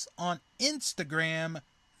follow us on Instagram,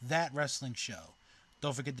 That Wrestling Show.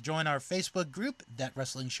 Don't forget to join our Facebook group, That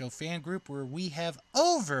Wrestling Show Fan Group, where we have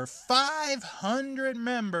over 500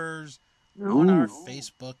 members on our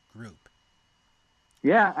Facebook group.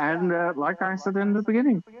 Yeah, and like I said in the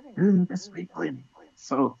beginning, this week win.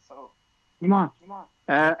 So, come on.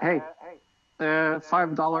 Hey,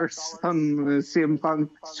 $5 on CM Punk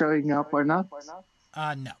showing up or not?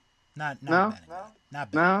 No. Not No? betting on it.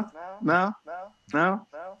 Not betting No? No.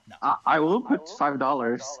 I will put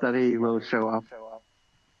 $5 that he will show up.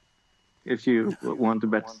 If you want to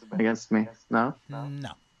bet against me. No? No.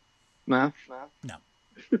 No? No.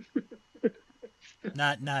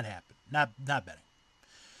 Not happen. Not betting.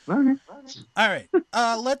 Okay. All right.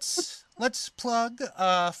 Let's plug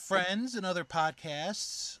friends and other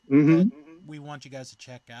podcasts that we want you guys to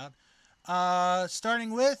check out.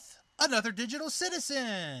 Starting with Another Digital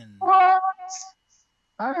Citizen. What?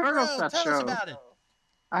 I heard Bro, of that tell show. us about it.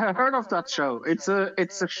 I heard of that show. It's a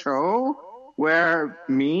show where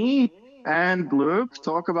me and Luke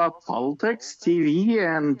talk about politics, TV,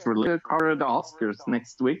 and related cover the Oscars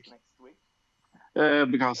next week.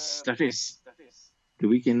 Because that is the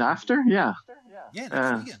weekend after, yeah. Yeah,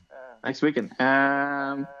 next weekend. Next weekend.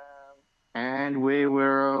 And we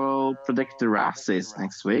will predict the Razzies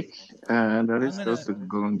next week. That is also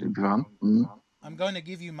going to be fun. I'm going to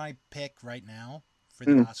give you my pick right now for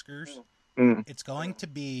the Oscars. It's going to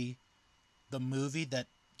be the movie that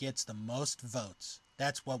gets the most votes.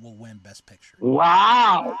 That's what will win Best Picture.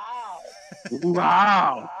 Wow!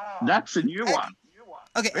 Wow! That's a new one.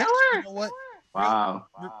 Okay, Really? you know what? Wow.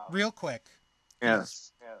 Real quick.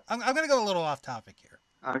 Yes. I'm going to go a little off topic here.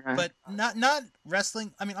 Okay. But not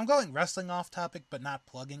wrestling. I mean, I'm going wrestling off topic, but not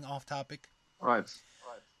plugging off topic. Right.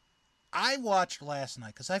 I watched last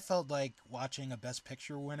night because I felt like watching a Best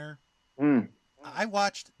Picture winner. I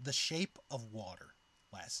watched The Shape of Water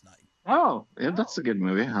last night. Oh, yeah, that's a good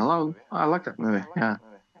movie. Hello. I like that movie. Yeah.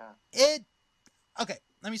 Okay,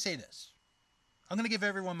 let me say this. I'm going to give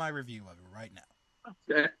everyone my review of it right now.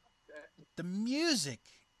 Okay. The music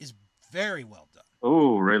is very well done.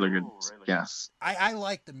 Oh, really good. Yes. I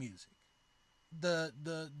like the music. The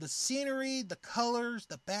scenery, the colors,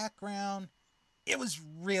 the background, it was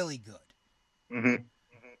really good.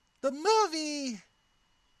 The movie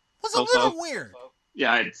was a little weird.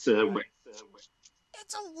 Yeah, it's weird.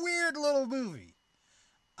 It's a weird little movie.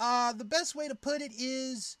 The best way to put it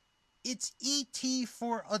is it's E.T.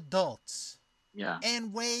 for adults. Yeah.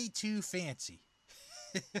 And way too fancy.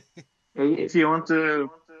 If you want to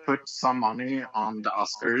put some money on the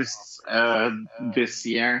Oscars this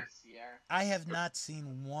year. I have not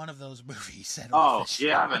seen one of those movies at all. Oh,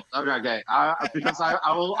 you haven't? Okay. Because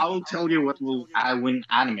I will tell you what will win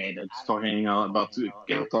animated, talking about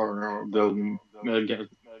Del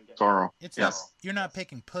Toro. It's yes. Not, you're not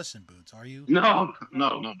picking Puss in Boots, are you? No,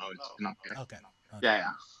 it's Pinocchio. Okay.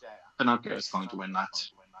 Yeah. Pinocchio is going to win that.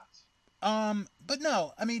 But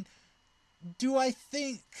no, I mean, do I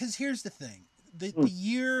think? Because here's the thing: the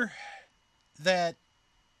year that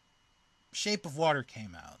Shape of Water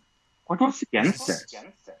came out. What was against it?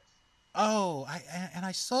 Oh,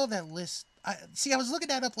 I saw that list. I was looking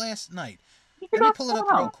that up last night. Let me pull it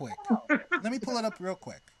up real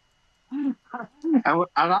quick. I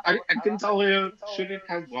can tell you, should it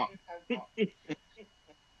have won?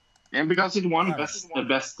 And because it won the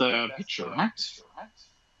best picture, right?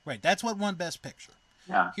 Right, that's what won Best Picture.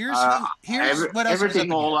 Yeah. Here's what else.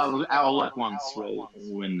 Everything all at once will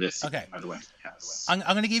win this. Okay. By the way, yes. I'm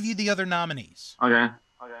going to give you the other nominees. Okay.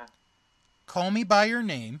 Call Me by Your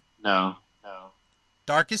Name. No.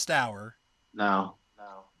 Darkest Hour. No.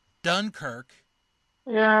 Dunkirk.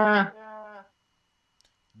 Yeah.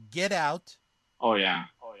 Get Out. Oh yeah.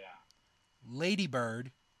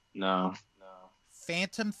 Ladybird, No.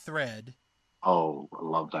 Phantom Thread, Oh, I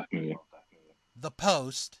love that movie. The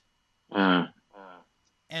Post, Uh,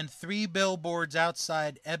 and Three Billboards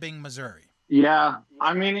Outside Ebbing, Missouri. yeah.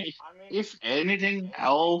 I mean, if anything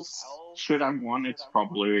else should have won, it's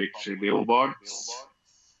probably Three Billboards.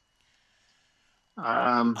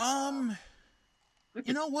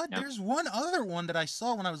 You know what? Yeah. There's one other one that I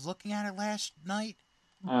saw when I was looking at it last night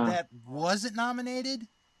Uh, that wasn't nominated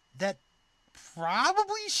that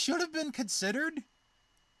probably should have been considered.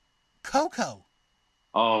 Coco.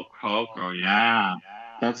 oh, Coco. Yeah,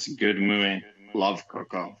 that's a good movie. Love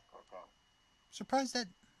Coco. Surprised that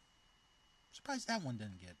one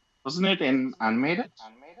didn't get. Wasn't it in animated?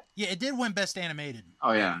 Yeah, it did win Best Animated.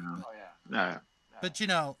 Oh yeah. movie, Yeah. But you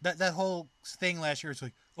know, that whole thing last year, it's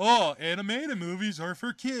like, oh, animated movies are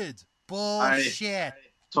for kids. Bullshit.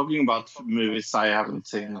 Talking about movies I haven't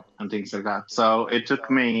seen and things like that. So it took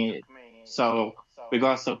me. So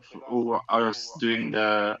because of I was doing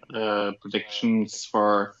the predictions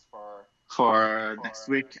for next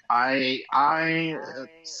week, I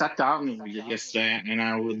sat down yesterday and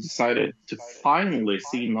I decided to finally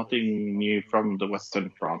see Nothing New from the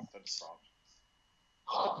Western Front.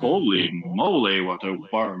 Holy moly, what a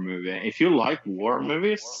war movie. If you like war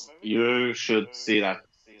movies, you should see that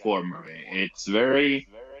war movie. It's very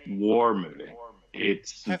war movie.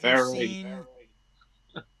 It's Have very... you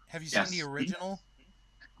seen the original?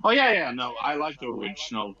 Oh yeah, no, I like the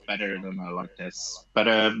original better than I like this. But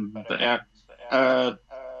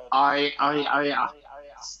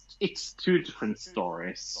it's two different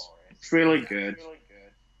stories. It's really good.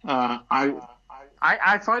 I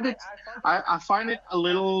find it a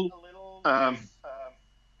little I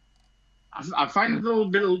find it a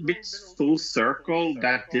little bit full circle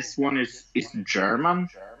that this one is German,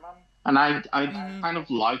 and I kind of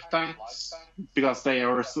like that because they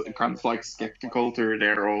are kind of like skeptical to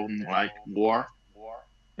their own like war.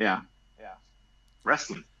 Yeah,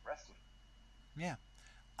 wrestling. Yeah.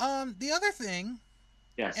 The other thing,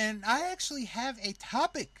 yes, and I actually have a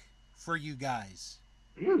topic for you guys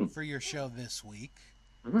for your show this week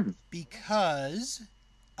because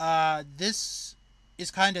this is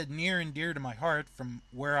kind of near and dear to my heart from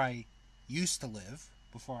where I used to live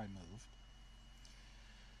before I moved.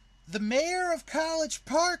 The mayor of College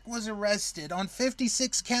Park was arrested on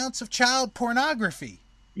 56 counts of child pornography.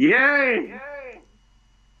 Yay!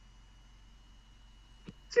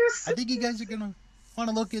 I think you guys are going to want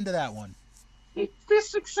to look into that one.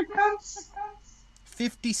 56 counts?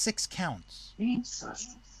 56 counts.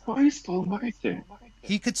 Jesus Christ almighty.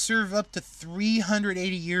 He could serve up to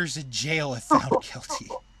 380 years in jail if found guilty.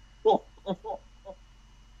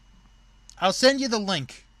 I'll send you the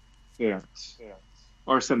link. Yeah.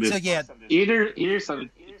 Or send it. So yeah, either send it.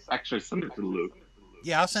 Actually, send it to Luke.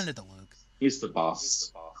 Yeah, I'll send it to Luke. He's the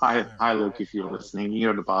boss. Hi, Luke. If you're listening,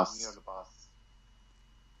 you're the boss.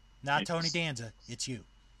 Not Tony Danza. It's you.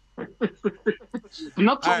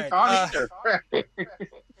 Not Tony Danza. All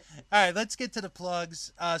right, let's get to the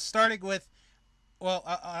plugs. Starting with, well,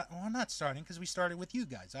 not starting because we started with you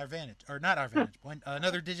guys. Our vantage, or not our vantage point.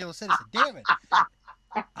 Another digital citizen. Damn it.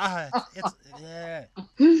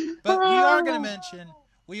 But we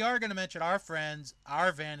are gonna mention our friends,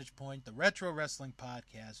 our Vantage Point, the Retro Wrestling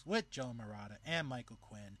Podcast with Joe Murata and Michael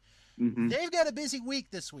Quinn. Mm-hmm. They've got a busy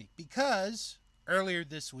week this week because earlier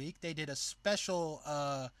this week they did a special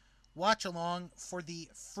watch along for the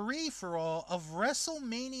free for all of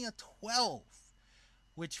WrestleMania 12,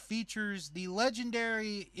 which features the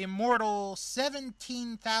legendary immortal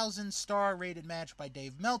 17,000 star rated match by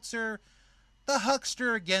Dave Meltzer, the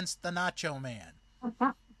Huckster against the Nacho Man.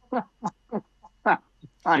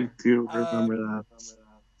 I do remember that.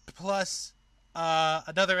 Plus,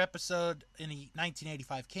 another episode in the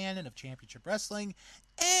 1985 canon of Championship Wrestling.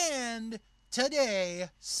 And today,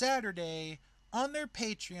 Saturday, on their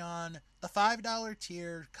Patreon, the $5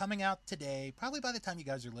 tier coming out today, probably by the time you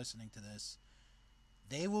guys are listening to this,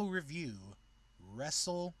 they will review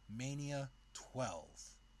WrestleMania 12.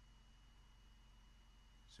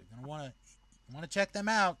 So you're going to want to check them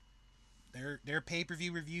out. Their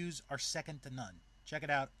pay-per-view reviews are second to none. Check it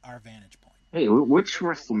out, our Vantage Point. Hey, which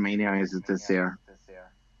WrestleMania is it this year?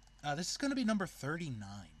 This is going to be number 39.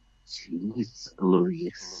 Jeez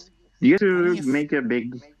Louise. Do you have to make a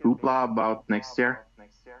big hoopla about next year?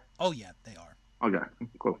 Oh, yeah, they are. Okay,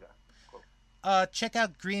 cool. Check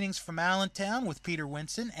out Greetings from Allentown with Peter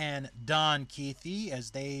Winson and Don Keithy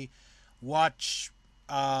as they watch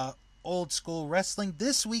old school wrestling.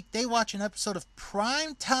 This week, they watch an episode of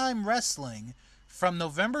Primetime Wrestling from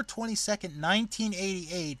November 22nd,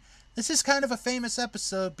 1988. This is kind of a famous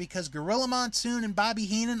episode because Gorilla Monsoon and Bobby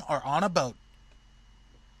Heenan are on a boat.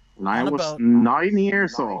 And I was 9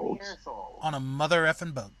 years old. On a mother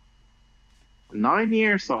effing boat. 9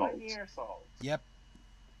 years old. Yep.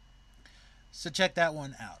 So check that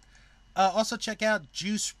one out. Also check out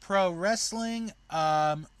Juice Pro Wrestling,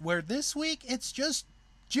 where this week it's just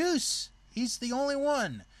Juice. He's the only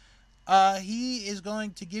one. He is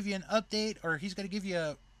going to give you an update, or he's going to give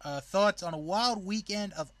you thoughts on a wild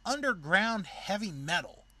weekend of underground heavy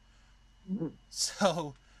metal.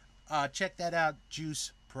 So check that out,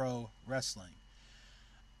 Juice Pro Wrestling.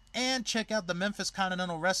 And check out the Memphis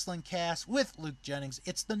Continental Wrestling Cast with Luke Jennings.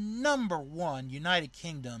 It's the #1 United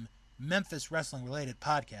Kingdom Memphis wrestling related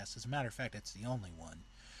podcast. As a matter of fact, it's the only one.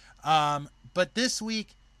 But this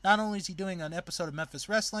week, not only is he doing an episode of Memphis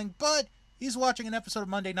Wrestling, but he's watching an episode of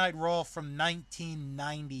Monday Night Raw from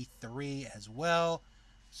 1993 as well.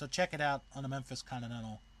 So check it out on the Memphis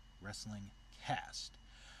Continental Wrestling Cast.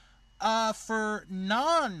 For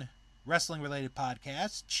non-wrestling related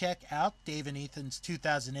podcasts, check out Dave and Ethan's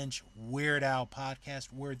 2000-inch Weird Al podcast,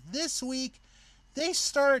 where this week they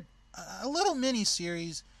start a little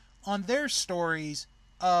mini-series on their stories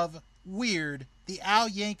of Weird, the Al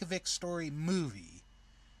Yankovic story movie,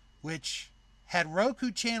 which, had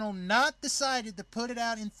Roku Channel not decided to put it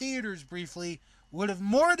out in theaters briefly, would have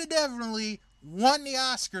more than definitely won the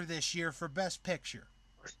Oscar this year for Best Picture.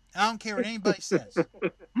 I don't care what anybody says.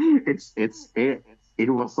 It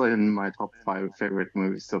was in my top 5 favorite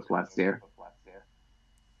movies of last year.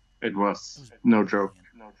 It was no joke.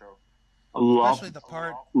 Especially the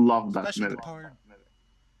part. Love that especially movie. The part,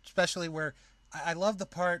 especially where I love the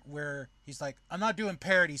part where he's like, "I'm not doing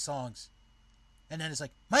parody songs," and then it's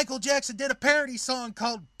like, Michael Jackson did a parody song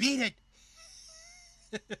called "Beat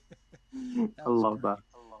It." I love that.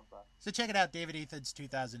 So check it out, David Ethan's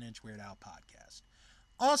 2000-inch Weird Al podcast.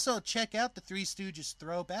 Also, check out the Three Stooges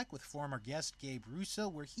Throwback with former guest Gabe Russo,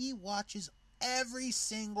 where he watches every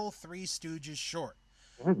single Three Stooges short.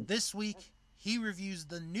 This week, he reviews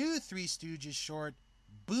the new Three Stooges short,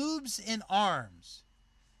 Boobs in Arms.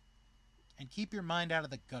 And keep your mind out of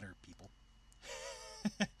the gutter, people.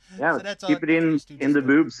 Yeah, So that's keep all it in the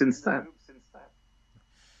boobs instead.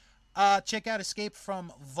 Check out Escape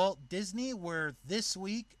from Walt Disney, where this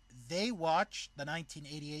week they watched the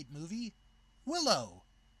 1988 movie Willow.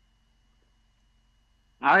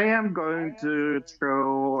 I am going to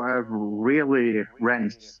throw a really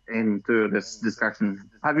wrench into this discussion.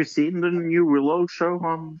 Have you seen the new Willow show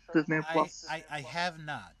on Disney Plus? I have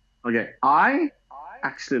not. Okay, I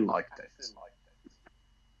actually liked it.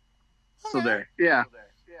 So there, yeah.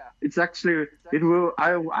 It's actually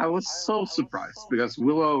I was so surprised because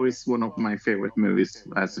Willow is one of my favorite movies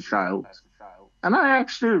as a child, and I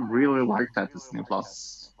actually really liked that Disney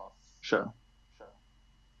Plus show.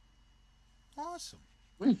 Awesome.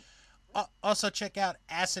 Also check out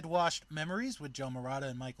Acid Washed Memories with Joe Murata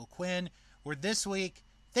and Michael Quinn, where this week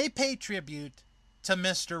they pay tribute to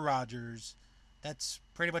Mr. Rogers. That's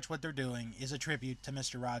pretty much what they're doing, is a tribute to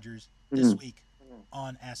Mr. Rogers this week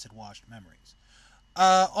on Acid Washed Memories.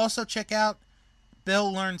 Also check out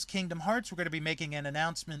Bill Learns Kingdom Hearts. We're going to be making an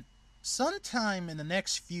announcement sometime in the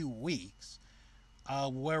next few weeks,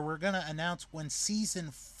 where we're going to announce when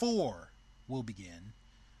Season 4 will begin.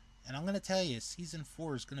 And I'm going to tell you, Season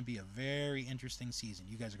 4 is going to be a very interesting season.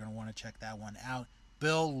 You guys are going to want to check that one out.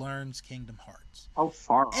 Bill Learns Kingdom Hearts. How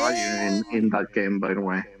far are you in that game, by the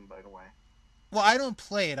way? Well, I don't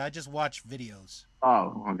play it. I just watch videos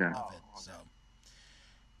Oh, okay. of it. So.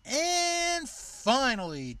 And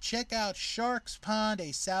finally, check out Sharks Pond,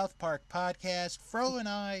 a South Park podcast. Fro and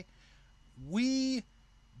I, we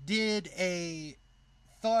did a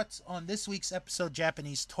thoughts on this week's episode,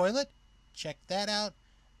 Japanese Toilet. Check that out.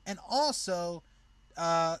 And also,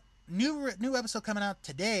 new episode coming out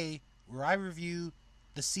today where I review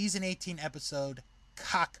the season 18 episode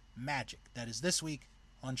Cock Magic. That is this week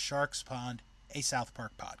on Sharks Pond, a South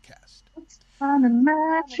Park podcast.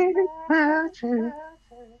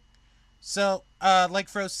 So, like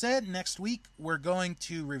Fro said, next week we're going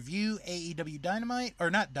to review AEW Dynamite, or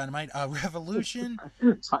not Dynamite, Revolution,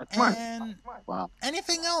 and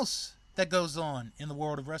anything else that goes on in the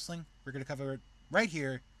world of wrestling. We're going to cover it right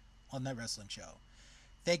here on That Wrestling Show.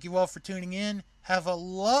 Thank you all for tuning in. Have a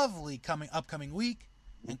lovely upcoming week,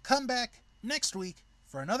 and come back next week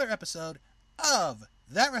for another episode of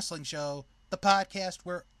That Wrestling Show, the podcast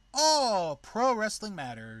where all pro wrestling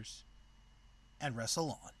matters and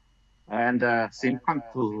wrestle on. And CM Punk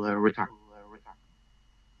will return.